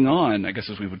piling on, I guess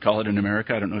as we would call it in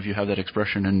America. I don't know if you have that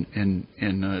expression in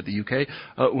the UK,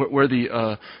 where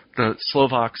the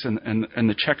Slovaks and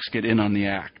the Czechs get in on the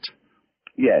act.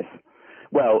 Yes.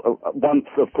 Well, once,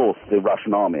 of course, the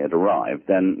Russian army had arrived,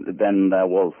 then there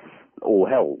was all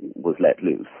hell was let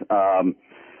loose.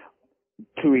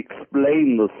 To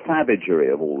explain the savagery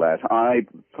of all that, I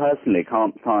personally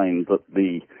can't find that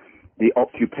the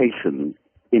occupation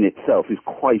in itself is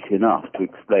quite enough to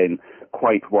explain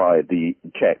quite why the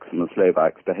Czechs and the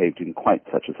Slovaks behaved in quite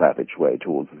such a savage way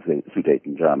towards the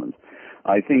Sudeten Germans.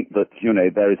 I think that,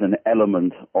 there is an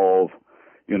element of,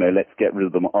 let's get rid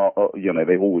of them,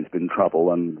 they've always been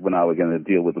trouble and now we're going to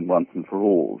deal with them once and for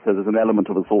all. So there's an element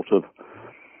of a sort of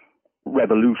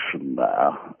revolution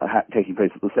there taking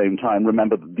place at the same time,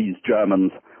 remember that these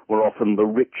Germans were often the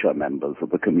richer members of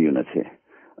the community.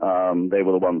 They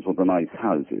were the ones with the nice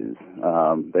houses.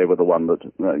 They were the one that,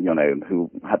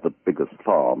 who had the biggest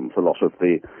farms. A lot of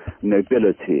the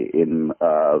nobility in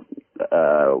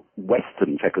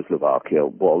Western Czechoslovakia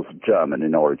was German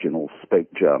in origin or spoke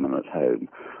German at home.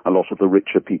 A lot of the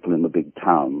richer people in the big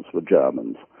towns were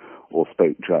Germans or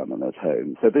spoke German at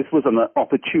home. So this was an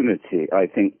opportunity, I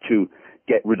think, to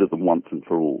get rid of them once and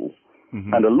for all.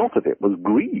 Mm-hmm. And a lot of it was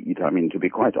greed. I mean, to be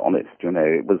quite honest,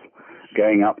 it was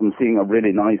going up and seeing a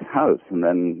really nice house and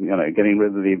then, getting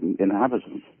rid of the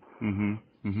inhabitants. Mm-hmm.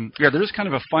 Mm-hmm. Yeah, there is kind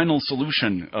of a final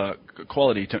solution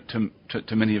quality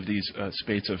to many of these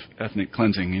spates of ethnic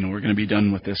cleansing. We're going to be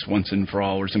done with this once and for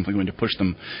all. We're simply going to push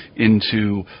them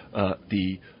into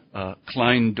the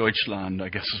Klein Deutschland, I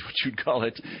guess is what you'd call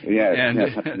it. Yes,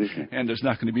 and there's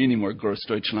not going to be any more Gross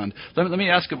Deutschland. Let me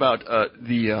ask about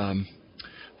the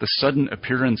sudden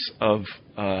appearance of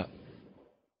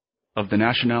the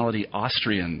nationality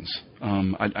Austrians.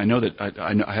 I know that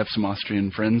I have some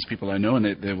Austrian friends, people I know,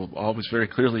 and they will always very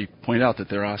clearly point out that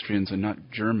they're Austrians and not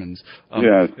Germans.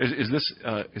 Yes. Is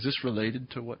this related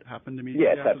to what happened to me?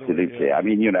 Yes, absolutely. Yeah. I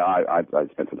mean, I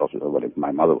spent a lot of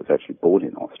my mother was actually born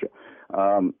in Austria.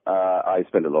 I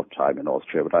spent a lot of time in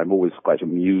Austria, but I'm always quite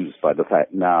amused by the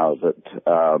fact now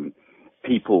that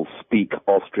people speak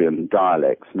Austrian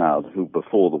dialects now who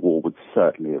before the war would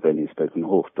certainly have only spoken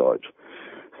Hochdeutsch.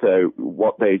 So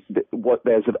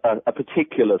there's a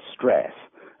particular stress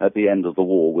at the end of the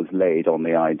war was laid on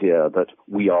the idea that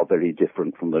we are very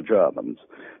different from the Germans.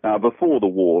 Now, before the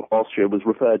war, Austria was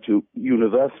referred to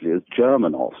universally as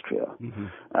German Austria, mm-hmm.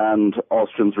 and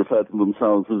Austrians referred to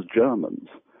themselves as Germans.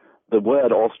 The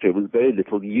word Austria was very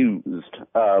little used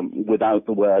without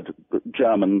the word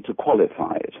German to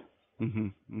qualify it. Mm-hmm.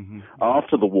 Mm-hmm.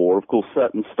 After the war, of course,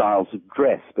 certain styles of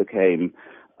dress became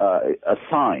a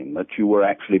sign that you were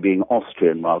actually being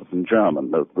Austrian rather than German.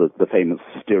 The famous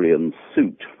Styrian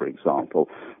suit, for example,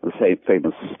 the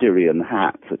famous Styrian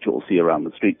hat that you'll see around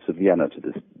the streets of Vienna to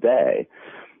this day.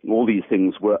 All these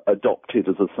things were adopted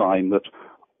as a sign that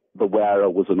the wearer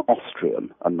was an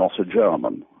Austrian and not a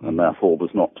German, and therefore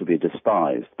was not to be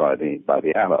despised by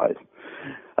the Allies.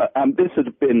 And this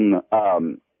had been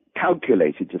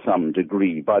calculated to some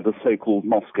degree by the so-called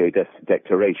Moscow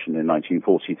Declaration in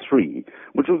 1943,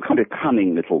 which was a kind of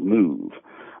cunning little move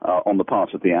on the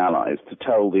part of the Allies to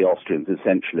tell the Austrians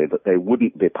essentially that they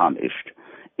wouldn't be punished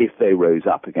if they rose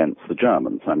up against the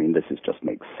Germans. I mean, this just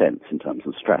makes sense in terms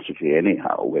of strategy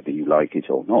anyhow, whether you like it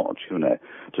or not,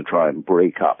 to try and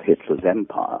break up Hitler's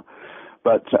empire.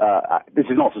 But this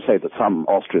is not to say that some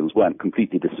Austrians weren't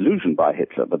completely disillusioned by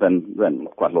Hitler, but then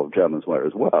quite a lot of Germans were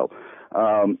as well,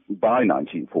 by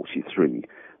 1943.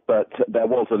 But there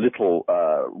was a little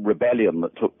rebellion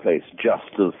that took place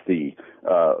just as the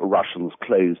Russians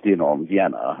closed in on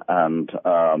Vienna.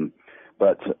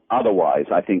 But otherwise,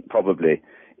 I think probably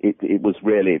it was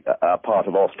really a part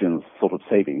of Austrians sort of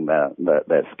saving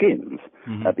their skins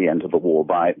mm-hmm. at the end of the war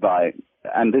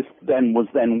and this then was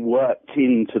worked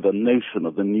into the notion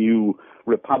of the new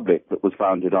republic that was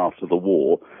founded after the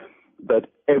war, that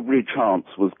every chance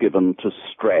was given to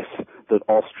stress that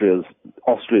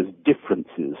Austria's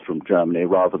differences from Germany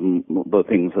rather than the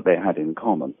things that they had in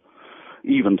common,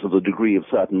 even to the degree of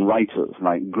certain writers,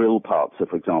 like Grillparzer,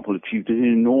 for example, achieved an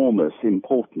enormous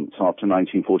importance after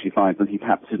 1945 that he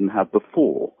perhaps didn't have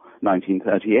before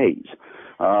 1938.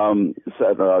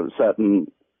 Certain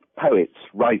poets,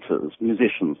 writers,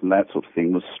 musicians, and that sort of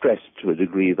thing was stressed to a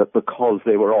degree that because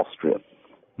they were Austrian.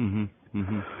 Mm-hmm.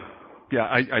 Mm-hmm. Yeah,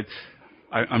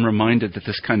 I'm reminded that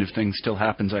this kind of thing still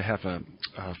happens. I have a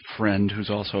friend who's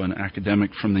also an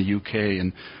academic from the UK,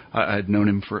 and I had known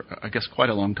him for, I guess, quite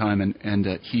a long time,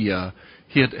 and he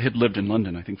had lived in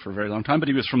London, I think, for a very long time, but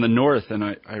he was from the north, and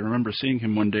I remember seeing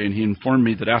him one day, and he informed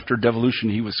me that after devolution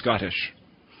he was Scottish.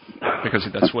 Because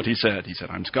that's what he said. He said,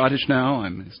 "I'm Scottish now.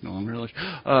 It's no longer English."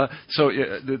 So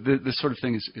this sort of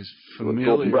thing is familiar.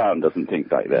 Gordon Brown doesn't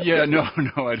think like that. Yeah, no,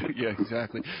 I don't, yeah,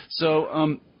 exactly.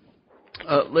 So,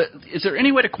 is there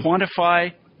any way to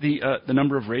quantify the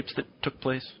number of rapes that took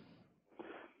place?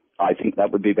 I think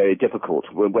that would be very difficult.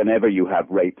 Whenever you have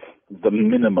rapes, the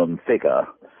minimum figure,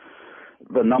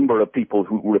 the number of people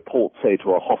who report, say,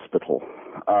 to a hospital,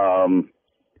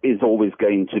 is always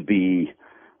going to be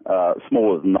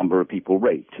smaller than the number of people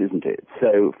raped, isn't it?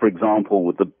 So, for example,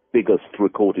 with the biggest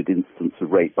recorded instance of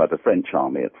rape by the French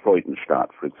army at Freudenstadt,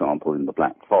 for example, in the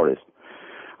Black Forest,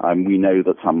 we know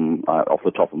that off the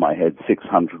top of my head,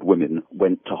 600 women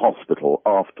went to hospital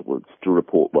afterwards to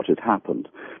report what had happened.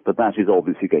 But that is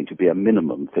obviously going to be a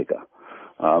minimum figure.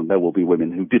 There will be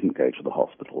women who didn't go to the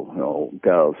hospital, or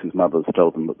girls whose mothers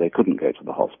told them that they couldn't go to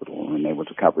the hospital and they were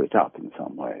to cover it up in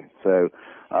some way. So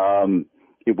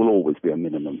it will always be a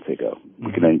minimum figure.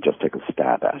 We can only just take a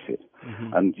stab at it.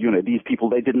 And, these people,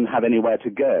 they didn't have anywhere to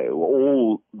go.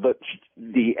 All that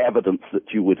the evidence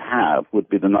that you would have would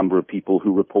be the number of people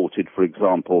who reported, for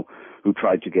example, who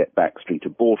tried to get backstreet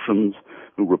abortions,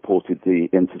 who reported the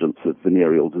incidence of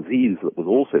venereal disease that was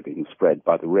also being spread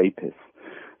by the rapists.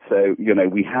 So,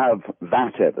 we have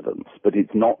that evidence, but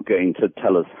it's not going to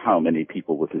tell us how many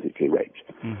people were physically raped.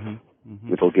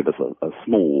 It'll give us a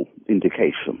small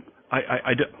indication.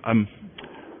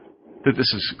 That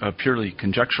this is purely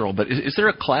conjectural, but is there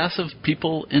a class of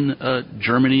people in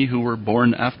Germany who were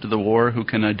born after the war who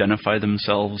can identify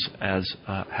themselves as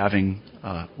having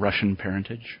Russian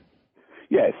parentage?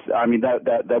 Yes, I mean,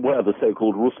 there were the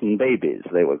so-called Russen babies,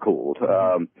 they were called.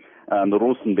 And the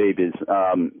Russen babies,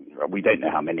 we don't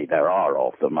know how many there are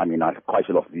of them. I mean, quite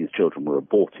a lot of these children were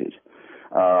aborted.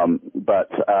 But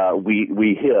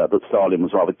we hear that Stalin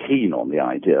was rather keen on the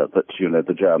idea that,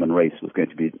 the German race was going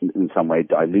to be in some way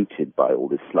diluted by all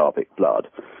this Slavic blood.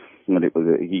 And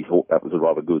he thought that was a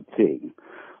rather good thing.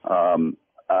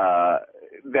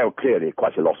 There were clearly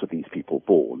quite a lot of these people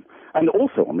born. And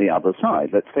also on the other side,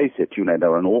 let's face it,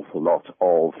 there are an awful lot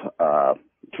of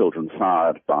children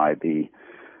sired by the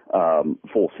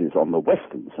forces on the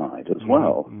western side as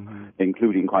well,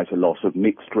 including quite a lot of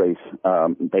mixed race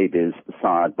babies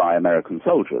sired by American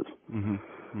soldiers,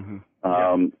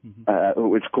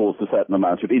 which caused a certain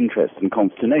amount of interest and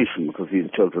consternation because these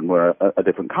children were a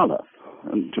different color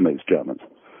to most Germans.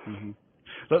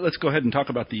 Let's go ahead and talk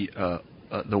about the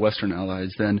Western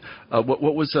Allies then.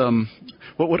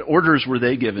 What orders were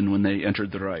they given when they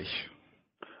entered the Reich?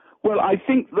 Well, I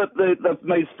think that the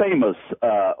most famous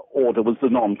order was the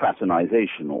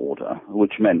non-fraternization order,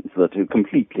 which meant that a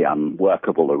completely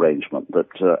unworkable arrangement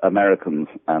that Americans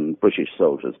and British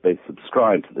soldiers both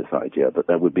subscribed to this idea that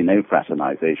there would be no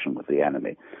fraternization with the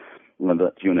enemy, and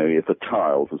that, if a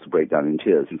child was to break down in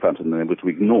tears in front of them, they were to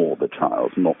ignore the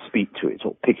child, not speak to it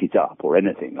or pick it up or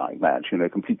anything like that, a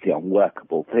completely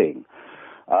unworkable thing.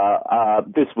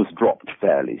 This was dropped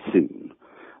fairly soon.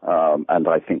 And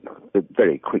I think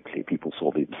very quickly people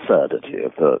saw the absurdity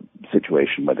of the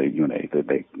situation where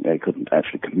they couldn't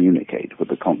actually communicate with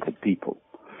the conquered people,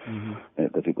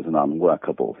 that it was an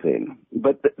unworkable thing.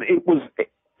 But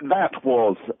that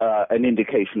was an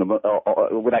indication of,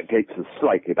 that takes us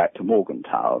slightly back to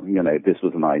Morgenthau. This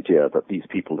was an idea that these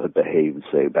people had behaved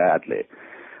so badly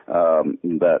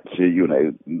that,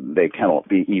 they cannot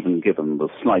be even given the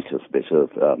slightest bit of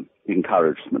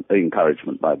encouragement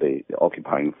by the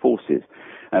occupying forces.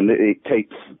 And it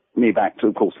takes me back to,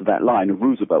 of course, to that line of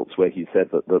Roosevelt's where he said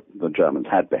that the Germans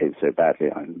had behaved so badly.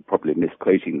 I'm probably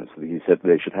misquoting this. He said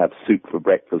they should have soup for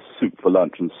breakfast, soup for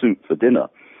lunch, and soup for dinner.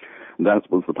 And that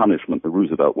was the punishment that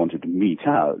Roosevelt wanted to mete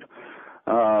out.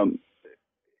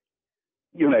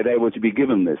 They were to be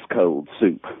given this cold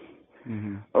soup.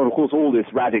 Of course, all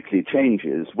this radically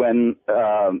changes when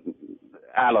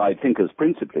Allied thinkers,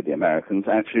 principally the Americans,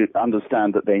 actually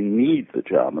understand that they need the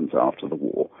Germans after the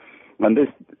war. And this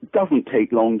doesn't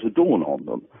take long to dawn on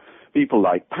them. People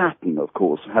like Patton, of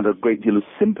course, had a great deal of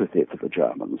sympathy for the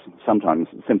Germans, sometimes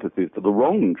sympathy for the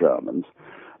wrong Germans.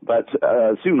 But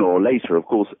sooner or later, of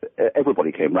course,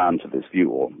 everybody came round to this view,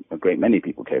 or a great many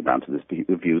people came round to this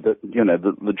view that,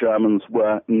 the Germans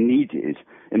were needed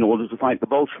in order to fight the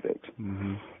Bolsheviks.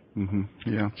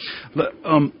 Yeah.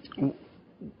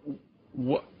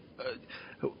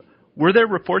 Were there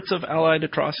reports of Allied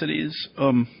atrocities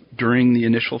during the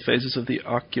initial phases of the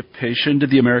occupation?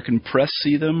 Did the American press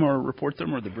see them or report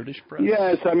them, or the British press?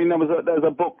 Yes, I mean, there's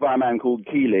a book by a man called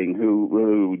Keeling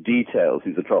who details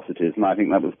these atrocities, and I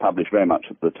think that was published very much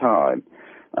at the time.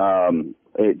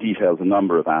 It details a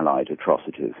number of Allied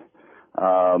atrocities.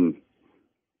 I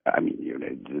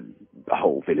mean, the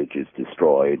whole village is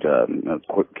destroyed.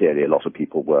 Clearly, a lot of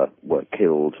people were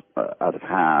killed out of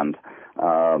hand.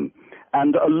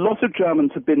 And a lot of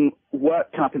Germans have been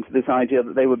worked up into this idea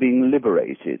that they were being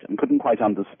liberated and couldn't quite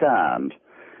understand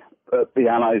that the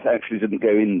Allies actually didn't go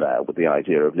in there with the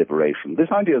idea of liberation. This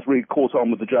idea has really caught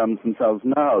on with the Germans themselves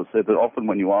now, so that often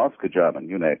when you ask a German,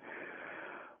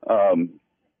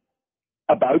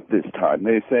 about this time,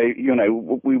 they say,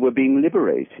 we were being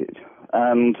liberated.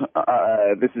 And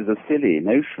this is a silly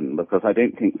notion, because I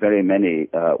don't think very many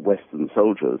Western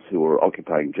soldiers who were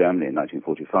occupying Germany in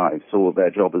 1945 saw their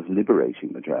job as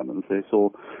liberating the Germans. They saw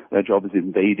their job as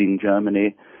invading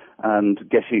Germany and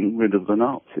getting rid of the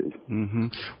Nazis. Mm-hmm.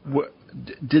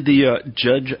 Did the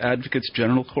Judge Advocates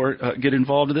General Court get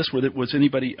involved in this? Was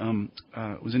anybody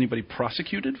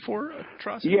prosecuted for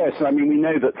atrocities? Yes, I mean, we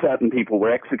know that certain people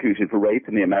were executed for rape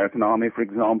in the American army, for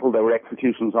example. There were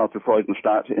executions after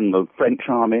Freudenstadt in the French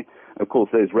army. Of course,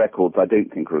 those records I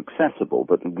don't think are accessible,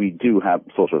 but we do have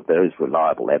there is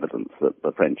reliable evidence that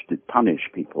the French did punish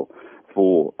people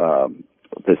for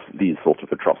these sort of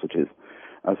atrocities.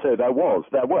 So there were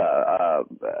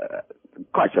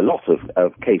quite a lot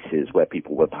of cases where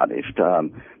people were punished.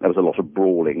 There was a lot of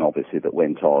brawling, obviously, that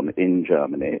went on in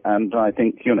Germany, and I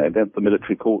think the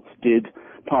military courts did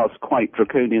pass quite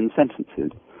draconian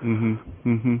sentences. Mm-hmm.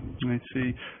 Mm-hmm. I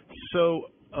see. So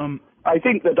I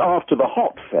think that after the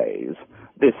hot phase,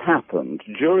 this happened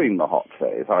during the hot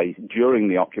phase, i.e. during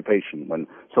the occupation when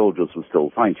soldiers were still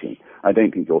fighting. I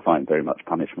don't think you'll find very much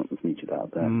punishment was meted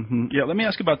out there. Mm-hmm. Yeah, let me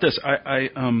ask about this.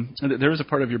 There is a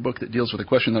part of your book that deals with a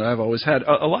question that I've always had.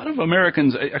 A lot of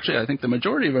Americans, actually I think the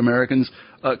majority of Americans,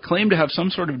 claim to have some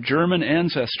sort of German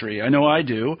ancestry. I know I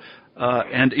do.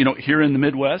 And here in the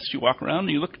Midwest, you walk around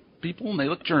and you look at people and they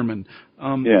look German.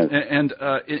 Yes. And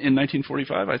in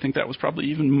 1945, I think that was probably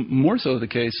even more so the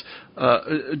case.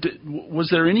 Was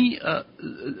there any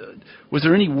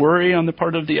worry on the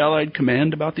part of the Allied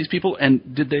command about these people, and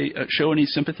did they show any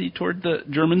sympathy toward the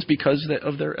Germans because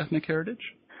of their ethnic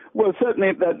heritage? Well,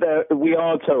 certainly we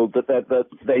are told that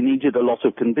they needed a lot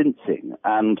of convincing,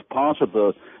 and part of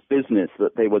the business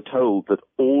that they were told that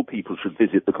all people should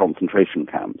visit the concentration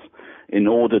camps in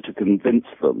order to convince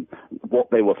them what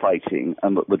they were fighting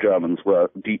and that the Germans were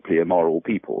deeply immoral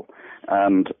people.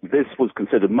 And this was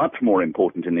considered much more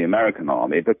important in the American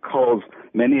army because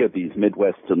many of these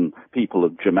Midwestern people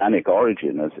of Germanic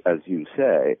origin, as you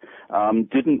say,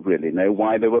 didn't really know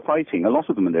why they were fighting. A lot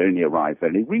of them had only arrived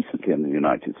very recently in the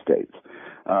United States.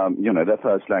 Their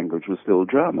first language was still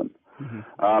German.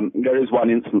 Mm-hmm. There is one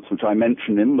instance which I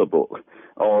mention in the book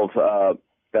of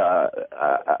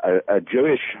a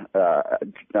Jewish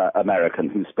American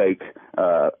who spoke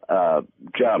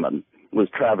German was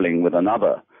traveling with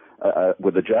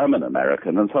with a German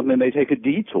American, and suddenly they take a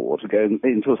detour to go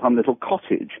into some little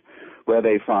cottage where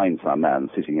they find some man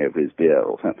sitting over his beer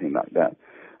or something like that.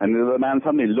 And the man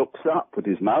suddenly looks up with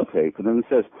his mouth open and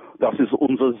says, "Das ist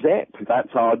unser Sepp,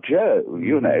 that's our Joe,"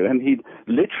 and he'd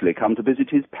literally come to visit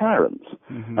his parents.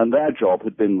 Mm-hmm. And their job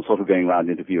had been sort of going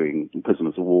around interviewing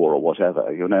prisoners of war or whatever,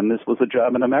 and this was a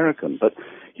German American. But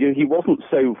he wasn't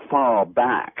so far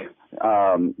back.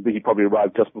 He probably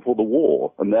arrived just before the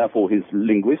war, and therefore his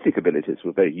linguistic abilities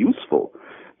were very useful.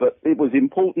 But it was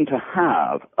important to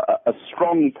have a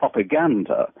strong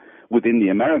propaganda within the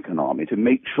American army to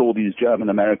make sure these German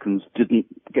Americans didn't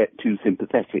get too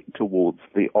sympathetic towards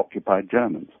the occupied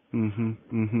Germans. Mm-hmm,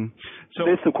 mm-hmm. So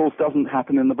this, of course, doesn't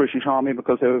happen in the British Army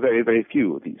because there were very, very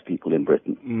few of these people in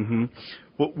Britain. Mm-hmm.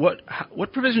 Well,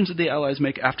 what provisions did the Allies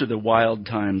make after the wild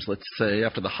times, let's say,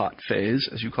 after the hot phase,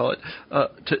 as you call it,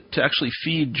 to actually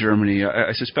feed Germany?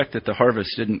 I suspect that the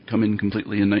harvest didn't come in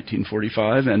completely in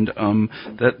 1945, and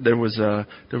that there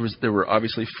were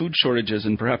obviously food shortages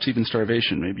and perhaps even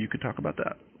starvation. Maybe you could talk about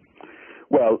that.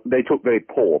 Well, they took very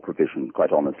poor provision,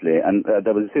 quite honestly, and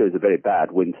there was a series of very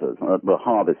bad winters. The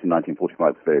harvest in 1945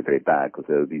 was very, very bad because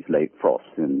there were these late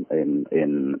frosts in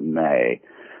May,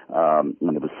 and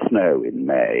there was snow in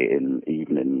May,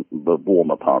 even in the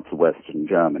warmer parts of western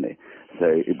Germany. So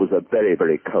it was a very,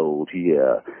 very cold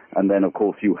year. And then, of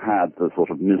course, you had the sort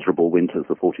of miserable winters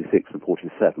of 46 and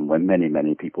 47 when many,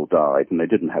 many people died, and they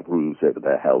didn't have roofs over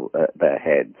their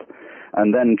heads.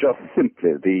 And then just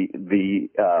simply the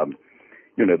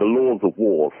laws of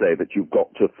war say that you've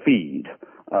got to feed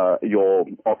your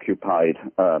occupied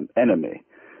enemy.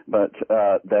 But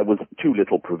there was too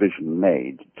little provision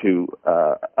made to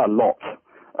allot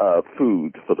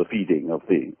food for the feeding of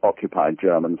the occupied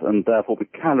Germans, and therefore the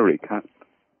calorie count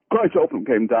quite often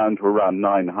came down to around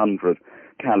 900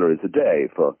 calories a day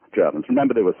for Germans.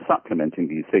 Remember, they were supplementing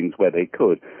these things where they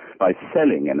could by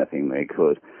selling anything they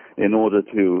could in order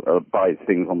to buy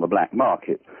things on the black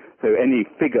market. So any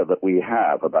figure that we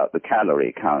have about the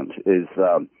calorie count is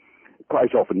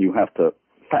quite often you have to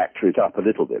factor it up a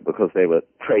little bit because they were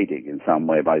trading in some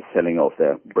way by selling off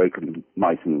their broken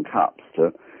Meissen cups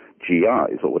to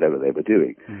GIs or whatever they were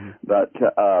doing. Mm-hmm. But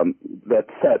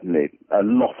certainly a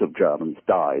lot of Germans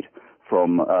died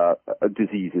from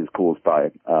diseases caused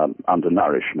by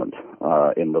undernourishment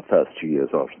in the first 2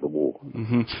 years after the war.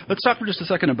 Mm-hmm. Let's talk for just a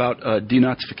second about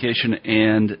denazification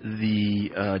and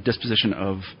the disposition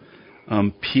of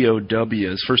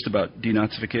POWs. First about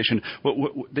denazification.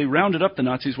 They rounded up the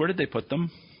Nazis. Where did they put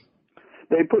them?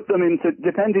 They put them into,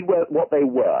 depended what they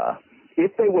were.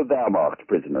 if they were Wehrmacht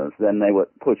prisoners, then they were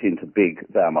put into big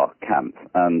Wehrmacht camps,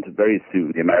 and very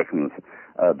soon the Americans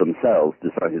themselves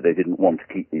decided they didn't want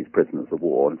to keep these prisoners of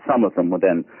war, and some of them were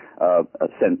then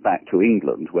sent back to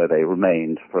England, where they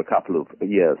remained for a couple of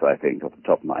years, I think, off the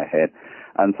top of my head,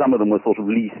 and some of them were sort of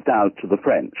leased out to the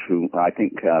French, who I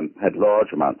think had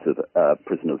large amounts of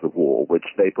prisoners of war, which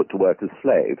they put to work as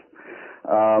slaves.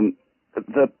 The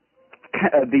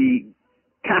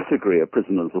category of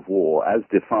prisoners of war, as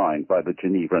defined by the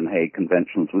Geneva and Hague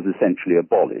Conventions, was essentially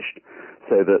abolished,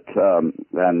 so that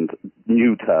and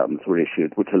new terms were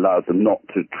issued which allowed them not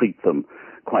to treat them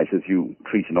quite as you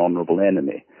treat an honorable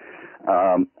enemy.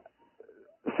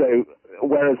 So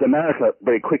whereas America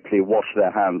very quickly washed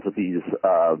their hands of these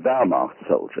Wehrmacht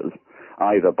soldiers,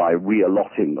 either by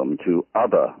reallocating them to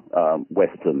other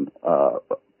Western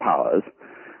powers,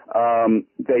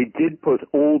 they did put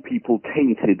all people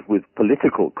tainted with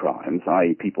political crimes,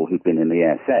 i.e. people who'd been in the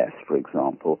SS, for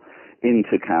example,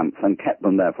 into camps and kept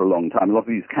them there for a long time. A lot of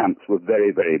these camps were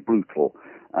very, very brutal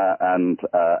and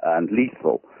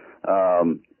lethal.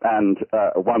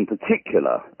 One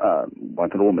particular, one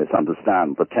can almost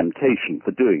understand the temptation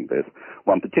for doing this.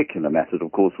 One particular method,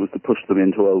 of course, was to push them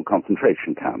into old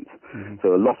concentration camps. Mm-hmm.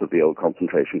 So a lot of the old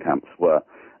concentration camps were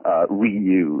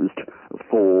reused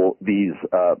for these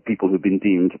people who've been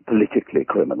deemed politically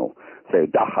criminal. So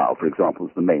Dachau, for example,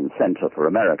 is the main center for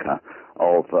America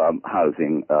of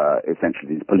housing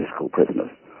essentially these political prisoners.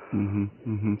 Mm-hmm,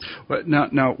 mm-hmm. Well,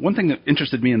 now, one thing that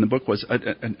interested me in the book was,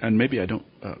 and maybe I don't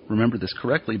remember this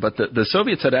correctly, but the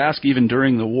Soviets had asked even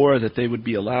during the war that they would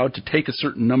be allowed to take a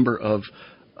certain number of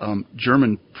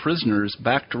German prisoners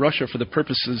back to Russia for the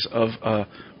purposes of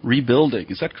rebuilding.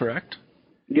 Is that correct?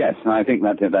 Yes, I think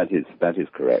that is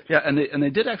correct. Yeah, and they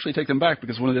did actually take them back,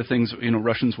 because one of the things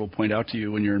Russians will point out to you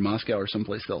when you're in Moscow or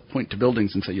someplace, they'll point to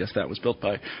buildings and say, yes, that was built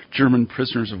by German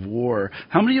prisoners of war.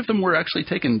 How many of them were actually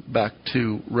taken back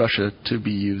to Russia to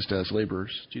be used as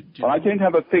laborers? Well, I don't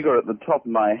have a figure at the top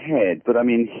of my head, but I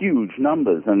mean huge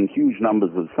numbers, and huge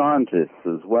numbers of scientists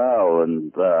as well,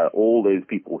 and all those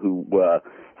people who were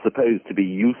supposed to be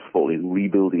useful in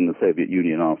rebuilding the Soviet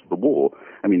Union after the war.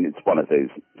 I mean, it's one of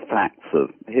those facts of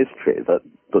history that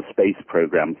the space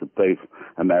programs of both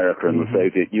America and the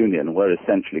Soviet Union were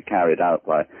essentially carried out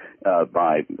by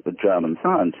German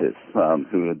scientists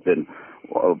who had been,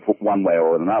 one way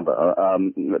or another,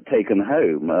 taken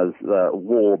home as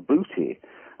war booty,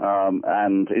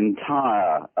 and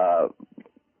entire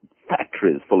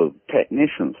factories full of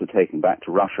technicians were taken back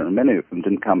to Russia, and many of them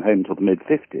didn't come home till the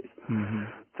mid-50s. Mm-hmm.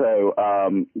 So,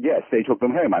 yes, they took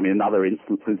them home. I mean, another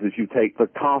instance is you take the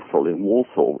castle in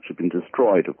Warsaw, which had been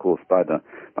destroyed, of course, by the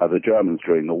Germans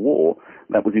during the war.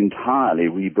 That was entirely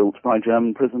rebuilt by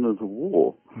German prisoners of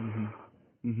war. Mm-hmm.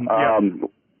 Mm-hmm. Yeah.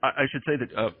 I should say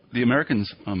that the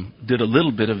Americans did a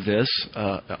little bit of this.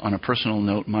 On a personal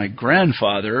note, my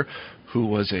grandfather, who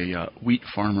was a wheat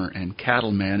farmer and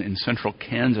cattleman in central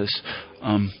Kansas,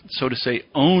 so to say,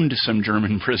 owned some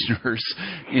German prisoners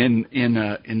in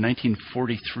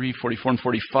 1943, 44, and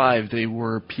 45. They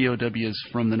were POWs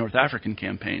from the North African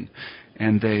campaign,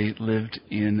 and they were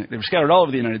scattered all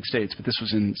over the United States, but this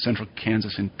was in central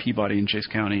Kansas, in Peabody and Chase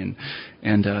County,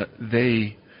 and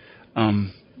they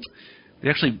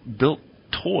actually built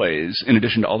toys in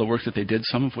addition to all the work that they did,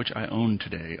 some of which I own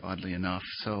today, oddly enough.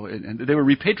 So, and they were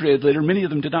repatriated later. Many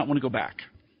of them did not want to go back.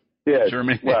 Yes.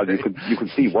 Germany. Well, you could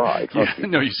see why. Yeah,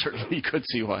 no, you certainly could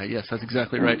see why. Yes, that's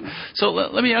exactly right. So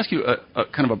let me ask you a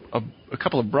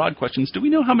couple of broad questions. Do we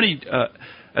know how many,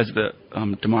 as the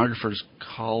demographers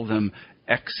call them,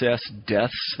 excess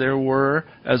deaths there were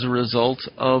as a result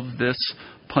of this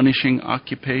punishing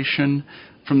occupation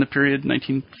from the period May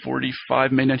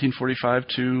 1945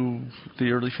 to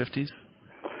the early 50s?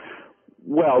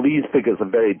 Well, these figures are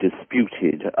very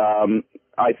disputed.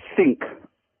 I think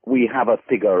we have a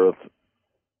figure of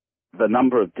the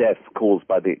number of deaths caused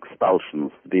by the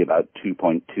expulsions to be about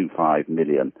 2.25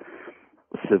 million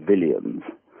civilians.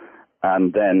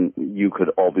 And then you could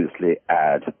obviously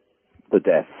add the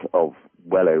deaths of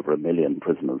well over 1 million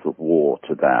prisoners of war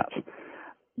to that.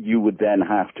 You would then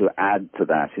have to add to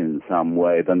that in some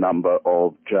way the number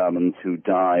of Germans who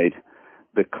died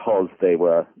because they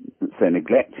were so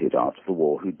neglected after the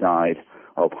war, who died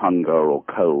of hunger or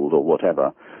cold or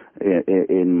whatever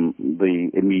in the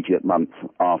immediate months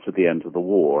after the end of the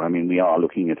war. I mean, we are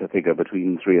looking at a figure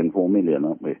between 3 and 4 million,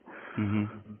 aren't we?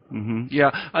 Mm-hmm. Mm-hmm.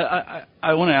 Yeah,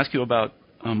 I want to ask you about,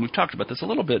 we've talked about this a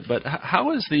little bit, but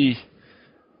how is the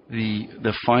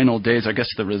the final days, I guess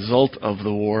the result of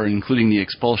the war, including the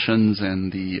expulsions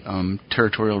and the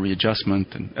territorial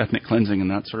readjustment and ethnic cleansing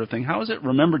and that sort of thing. How is it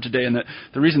remembered today? And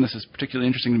the reason this is particularly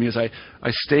interesting to me is I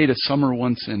stayed a summer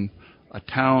once in a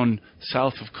town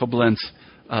south of Koblenz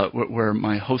where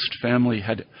my host family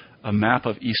had a map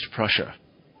of East Prussia.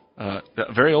 A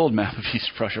very old map of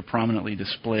East Prussia prominently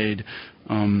displayed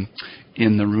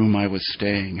in the room I was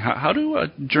staying. How do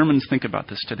Germans think about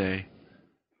this today?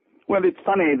 Well, it's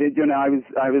funny that,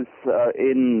 I was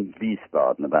in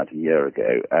Wiesbaden about a year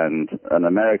ago, and an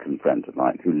American friend of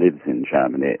mine who lives in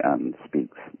Germany and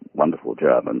speaks wonderful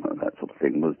German and that sort of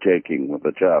thing was joking with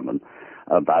a German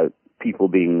about people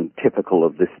being typical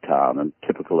of this town and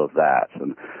typical of that,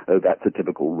 and that's a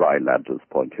typical Rhinelander's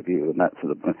point of view and that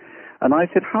sort of thing. And I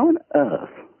said, how on earth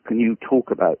can you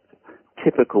talk about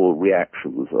typical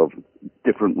reactions of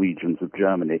different regions of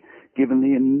Germany, given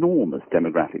the enormous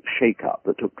demographic shake-up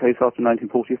that took place after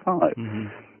 1945. Mm-hmm.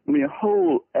 I mean,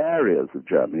 whole areas of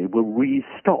Germany were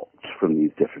restocked from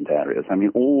these different areas. I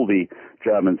mean, all the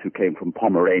Germans who came from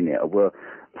Pomerania were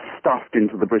stuffed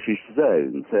into the British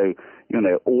zone. So,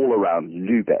 all around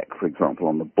Lübeck, for example,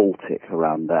 on the Baltic,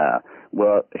 around there,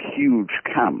 were huge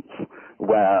camps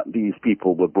where these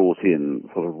people were brought in,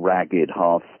 sort of ragged,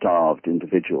 half-starved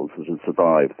individuals that had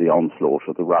survived the onslaught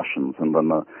of the Russians and then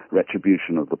the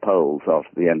retribution of the Poles after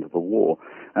the end of the war.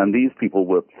 And these people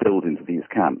were filled into these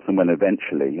camps, and when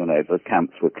eventually, the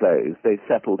camps were closed, they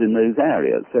settled in those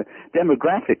areas. So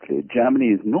demographically, Germany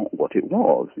is not what it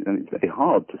was. It's very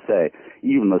hard to say.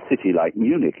 Even a city like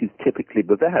Munich is typically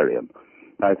Bavarian.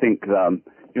 I think,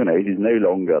 it is no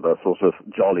longer the sort of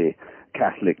jolly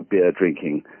Catholic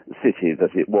beer-drinking city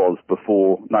that it was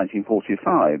before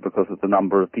 1945 because of the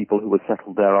number of people who were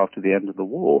settled there after the end of the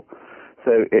war.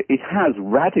 So it has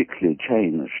radically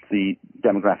changed the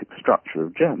demographic structure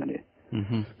of Germany.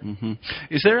 Mm-hmm, mm-hmm.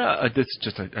 Is there that's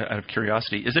just out of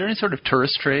curiosity, is there any sort of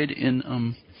tourist trade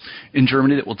in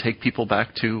Germany that will take people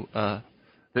back to...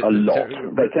 A lot.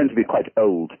 They tend to be quite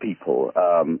old people,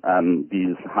 and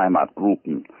these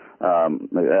Heimatgruppen.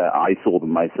 I saw them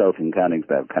myself in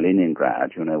Königsberg,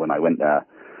 Kaliningrad, when I went there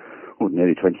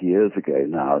nearly 20 years ago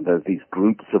now. There's these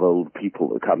groups of old people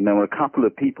that come. There were a couple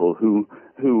of people who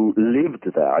lived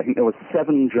there. I think there were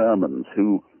 7 Germans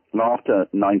who, after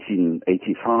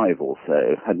 1985 or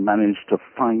so, had managed to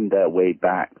find their way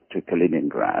back to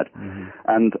Kaliningrad. Mm-hmm.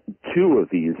 And 2 of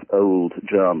these old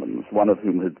Germans, one of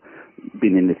whom had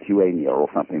been in Lithuania or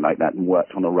something like that and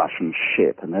worked on a Russian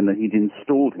ship, and then he'd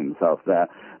installed himself there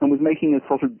and was making a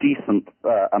sort of decent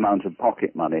amount of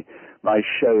pocket money by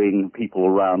showing people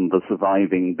around the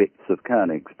surviving bits of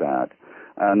Königsberg.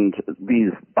 And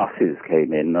these buses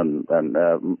came in, and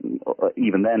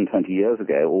even then, 20 years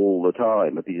ago, all the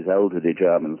time, of these elderly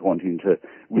Germans wanting to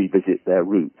revisit their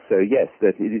roots. So yes,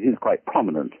 that it is quite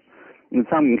prominent. In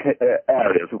some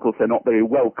areas, of course, they're not very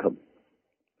welcome.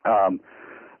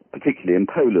 Particularly in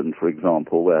Poland, for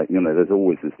example, where, there's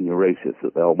always this neurosis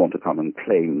that they'll want to come and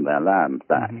claim their land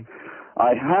back. Mm-hmm.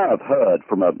 I have heard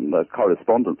from a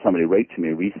correspondent, somebody wrote to me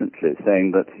recently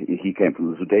saying that he came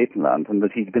from the Sudetenland and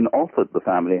that he'd been offered the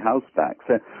family house back.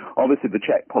 So obviously the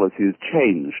Czech policy has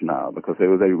changed now because they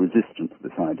were very resistant to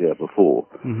this idea before.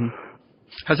 Mm-hmm.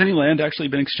 Has any land actually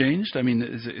been exchanged? I mean,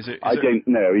 is it? I don't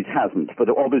know. It hasn't. But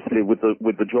obviously, with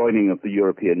the joining of the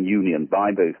European Union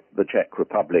by both the Czech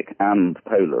Republic and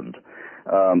Poland,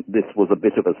 this was a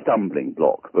bit of a stumbling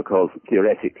block because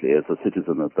theoretically, as a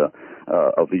citizen of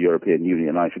the European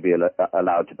Union, I should be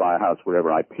allowed to buy a house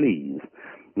wherever I please.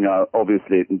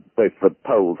 Obviously, both the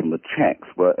Poles and the Czechs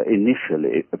were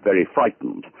initially very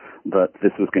frightened that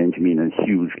this was going to mean a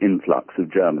huge influx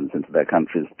of Germans into their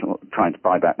countries trying to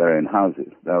buy back their own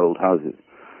houses, their old houses.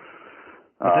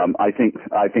 I think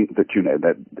that,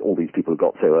 that all these people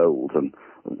got so old and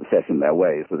set in their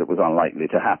ways that it was unlikely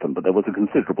to happen, but there was a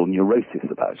considerable neurosis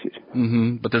about it.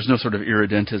 Mm-hmm. But there's no sort of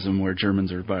irredentism where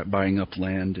Germans are buying up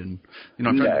land and...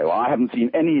 No, I haven't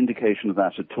seen any indication of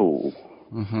that at all.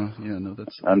 Uh-huh. Yeah, no,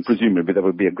 that's... And presumably there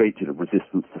would be a great deal of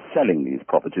resistance to selling these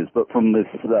properties. But from this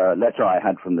letter I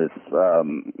had from this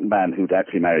man who'd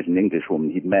actually married an English woman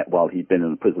he'd met while he'd been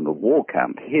in a prisoner of war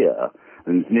camp here,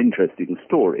 and it's an interesting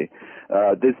story,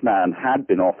 this man had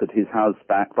been offered his house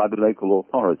back by the local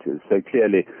authorities. So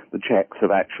clearly the Czechs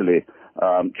have actually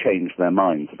changed their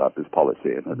minds about this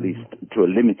policy, and at least to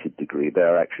a limited degree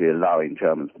they're actually allowing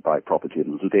Germans to buy property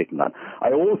in the Sudetenland.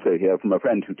 I also hear from a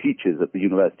friend who teaches at the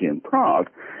university in Prague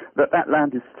that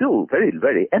land is still very,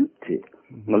 very empty.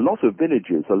 A lot of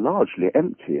villages are largely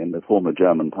empty in the former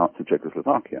German parts of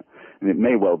Czechoslovakia. And it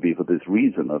may well be for this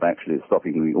reason of actually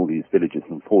stopping all these villages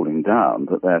from falling down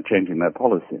that they're changing their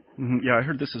policy. Mm-hmm. Yeah, I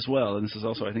heard this as well, and this is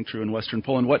also, I think, true in Western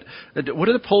Poland. What do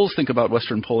the Poles think about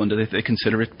Western Poland? Do they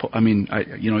consider it? I mean,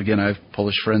 again, I have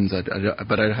Polish friends,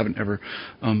 but I haven't ever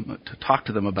talked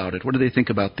to them about it. What do they think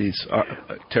about these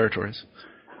territories?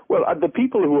 Well, the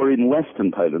people who are in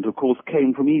Western Poland, of course,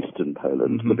 came from Eastern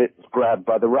Poland, the bits grabbed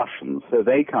by the Russians. So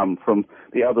they come from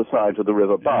the other side of the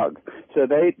River Bug. So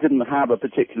they didn't have a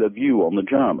particular view on the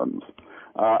Germans.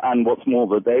 And what's more,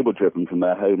 that they were driven from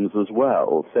their homes as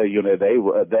well. So,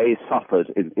 they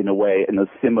suffered in a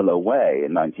similar way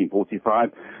in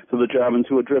 1945 to the Germans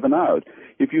who were driven out.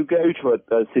 If you go to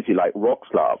a city like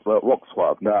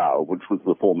Wrocław now, which was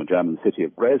the former German city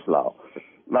of Breslau,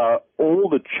 all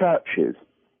the churches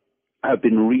have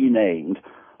been renamed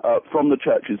from the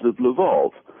churches of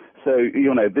Lvov. So,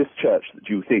 this church that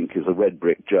you think is a red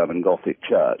brick German Gothic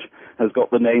church has got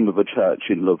the name of a church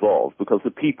in Lvov because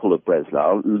the people of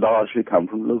Breslau largely come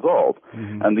from Lvov.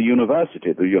 Mm-hmm. And the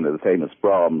university, the famous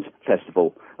Brahms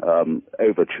Festival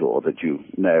Overture that you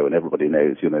know and everybody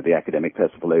knows, the Academic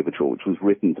Festival Overture, which was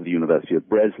written to the University of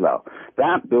Breslau.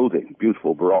 That building,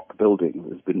 beautiful Baroque building,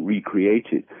 has been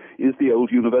recreated, is the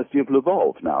old University of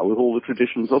Lvov now, with all the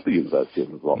traditions of the University of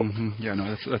Lvov. Mm-hmm. Yeah,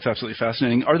 no, that's absolutely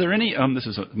fascinating. Are there any, this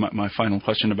is my final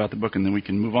question about the book, and then we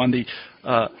can move on,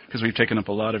 because we've taken up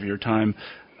a lot of your time.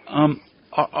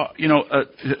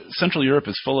 Central Europe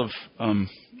is full of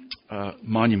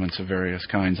monuments of various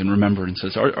kinds and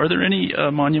remembrances. Are there any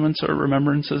monuments or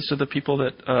remembrances to the people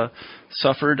that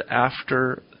suffered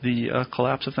after the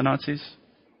collapse of the Nazis?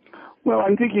 Well,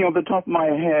 I'm thinking off the top of my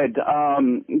head,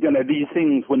 these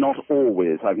things were not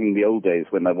always, I think in the old days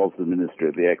when there was the Ministry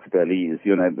of the Ex-Berlins,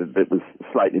 it was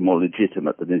slightly more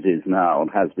legitimate than it is now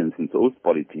and has been since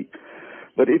Ostpolitik.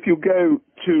 But if you go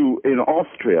in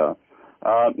Austria,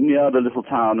 near the little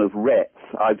town of Retz,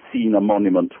 I've seen a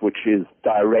monument which is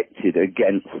directed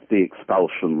against the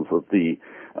expulsions of the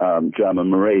German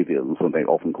Moravians, what they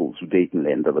often call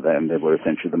Sudetenländer, but they were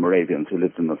essentially the Moravians who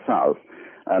lived in the south.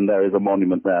 And there is a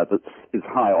monument there that is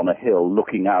high on a hill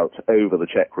looking out over the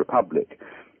Czech Republic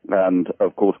and,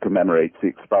 of course, commemorates the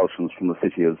expulsions from the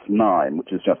city of Znaim,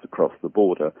 which is just across the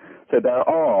border. So there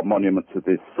are monuments of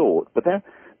this sort, but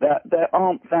there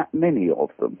aren't that many of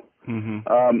them.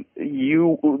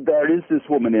 Mm-hmm. There is this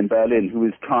woman in Berlin who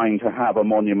is trying to have a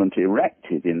monument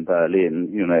erected in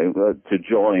Berlin, to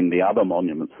join the other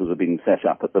monuments that are being set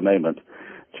up at the moment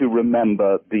to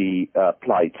remember the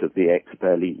plight of the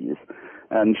ex-Berlins.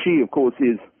 And she, of course,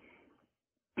 is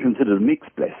considered a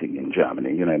mixed blessing in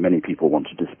Germany. Many people want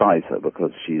to despise her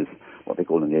because she is what they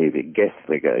call an ewig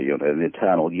Gestrige, an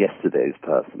eternal yesterdays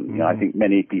person. Mm-hmm. I think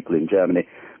many people in Germany,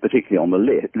 particularly on the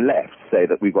left, say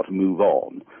that we've got to move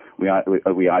on. We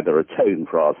either atone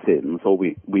for our sins or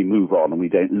we move on and we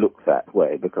don't look that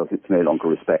way because it's no longer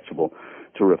respectable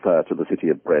to refer to the city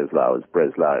of Breslau as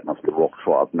Breslau. It must be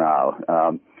Wrocław now.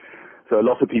 So a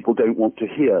lot of people don't want to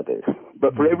hear this.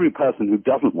 But for every person who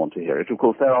doesn't want to hear it, of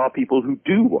course, there are people who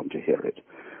do want to hear it.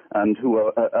 And who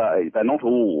are, they're not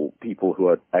all people who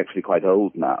are actually quite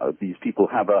old now. These people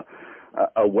have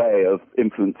a way of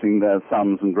influencing their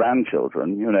sons and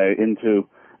grandchildren, into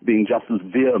being just as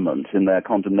vehement in their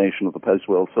condemnation of the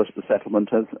post-war settlement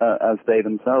as they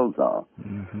themselves are.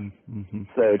 Mm-hmm, mm-hmm.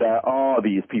 So there are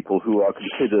these people who are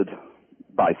considered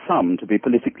by some to be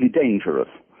politically dangerous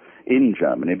in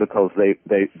Germany because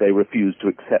they refuse to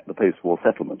accept the post-war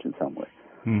settlement in some way.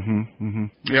 Mm-hmm, mm-hmm.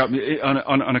 Yeah,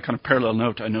 on a kind of parallel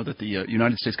note, I know that the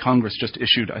United States Congress just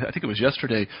issued, I think it was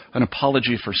yesterday, an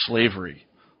apology for slavery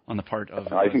on the part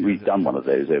of... I think we've done one of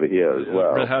those over here as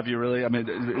well. Have you really? I mean,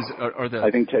 I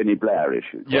think Tony Blair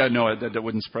issued. Yeah, no, that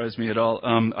wouldn't surprise me at all.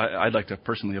 I'd like to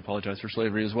personally apologize for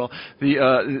slavery as well.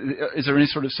 Is there any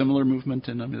sort of similar movement?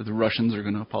 The Russians are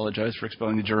going to apologize for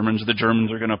expelling the Germans. The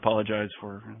Germans are going to apologize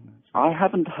for... I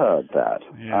haven't heard that,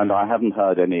 and I haven't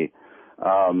heard any...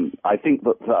 I think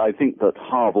that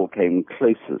Havel came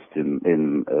closest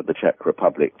in the Czech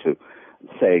Republic to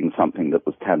saying something that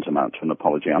was tantamount to an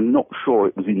apology. I'm not sure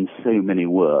it was in so many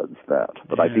words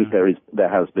but I think there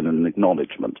has been an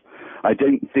acknowledgement. I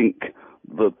don't think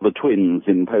the twins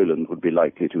in Poland would be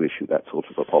likely to issue that sort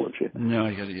of apology. No,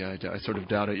 I sort of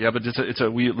doubt it. Yeah, but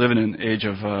we live in an age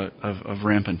of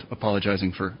rampant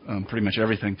apologizing for pretty much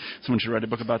everything. Someone should write a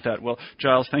book about that. Well,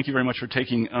 Giles, thank you very much for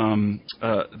taking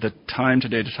the time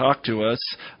today to talk to us.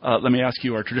 Let me ask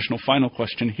you our traditional final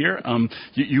question here.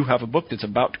 You have a book that's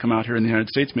about to come out here in the United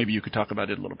States. Maybe you could talk about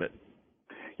it a little bit.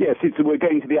 Yes, we're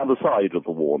going to the other side of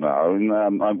the war now,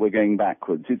 and we're going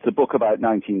backwards. It's a book about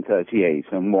 1938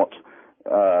 and what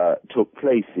took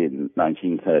place in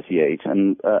 1938,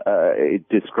 and it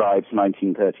describes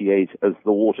 1938 as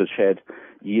the watershed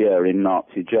year in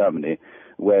Nazi Germany,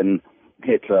 when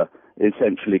Hitler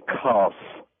essentially casts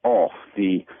off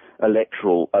the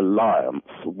electoral alliance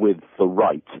with the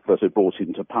right that had brought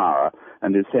into power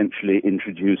and essentially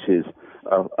introduces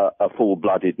a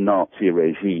full-blooded Nazi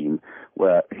regime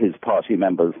where his party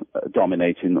members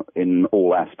dominate in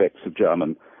all aspects of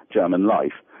German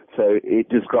life. So it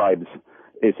describes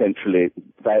essentially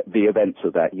the events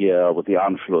of that year with the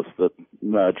Anschluss that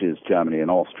merges Germany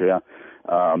and Austria,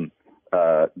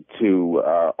 to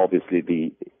obviously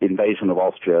the invasion of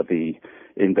Austria, the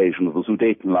invasion of the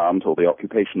Sudetenland, or the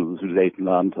occupation of the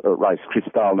Sudetenland,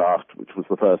 Reichskristallnacht, which was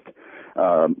the first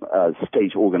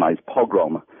state-organized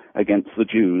pogrom against the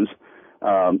Jews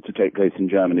to take place in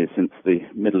Germany since the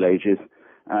Middle Ages,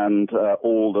 and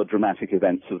all the dramatic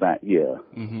events of that year.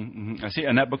 I see.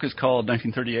 And that book is called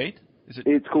 1938?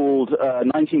 It's called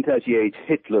 1938,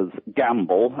 Hitler's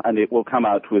Gamble, and it will come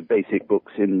out with basic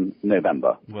books in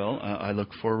November. Well, I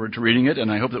look forward to reading it, and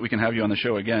I hope that we can have you on the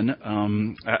show again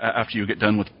after you get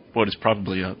done with what is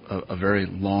probably a very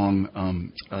long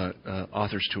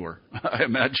author's tour. I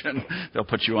imagine they'll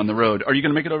put you on the road. Are you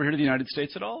going to make it over here to the United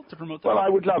States at all to promote that? Well, I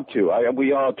would love to.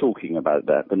 We are talking about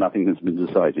that, but nothing has been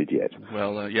decided yet.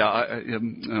 Well,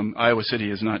 Iowa City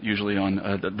is not usually on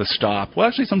the stop. Well,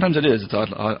 actually, sometimes it is. It's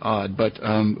odd, but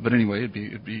anyway,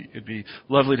 it'd be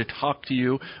lovely to talk to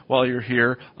you while you're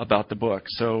here about the book.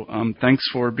 So, thanks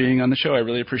for being on the show. I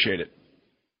really appreciate it.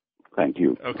 Thank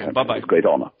you. Okay, bye-bye. It's a great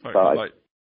honor. Right, bye. Bye-bye.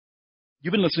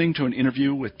 You've been listening to an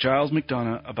interview with Giles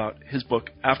McDonough about his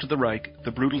book, After the Reich, The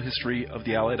Brutal History of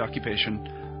the Allied Occupation.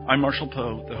 I'm Marshall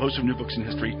Poe, the host of New Books in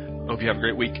History. Hope you have a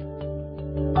great week.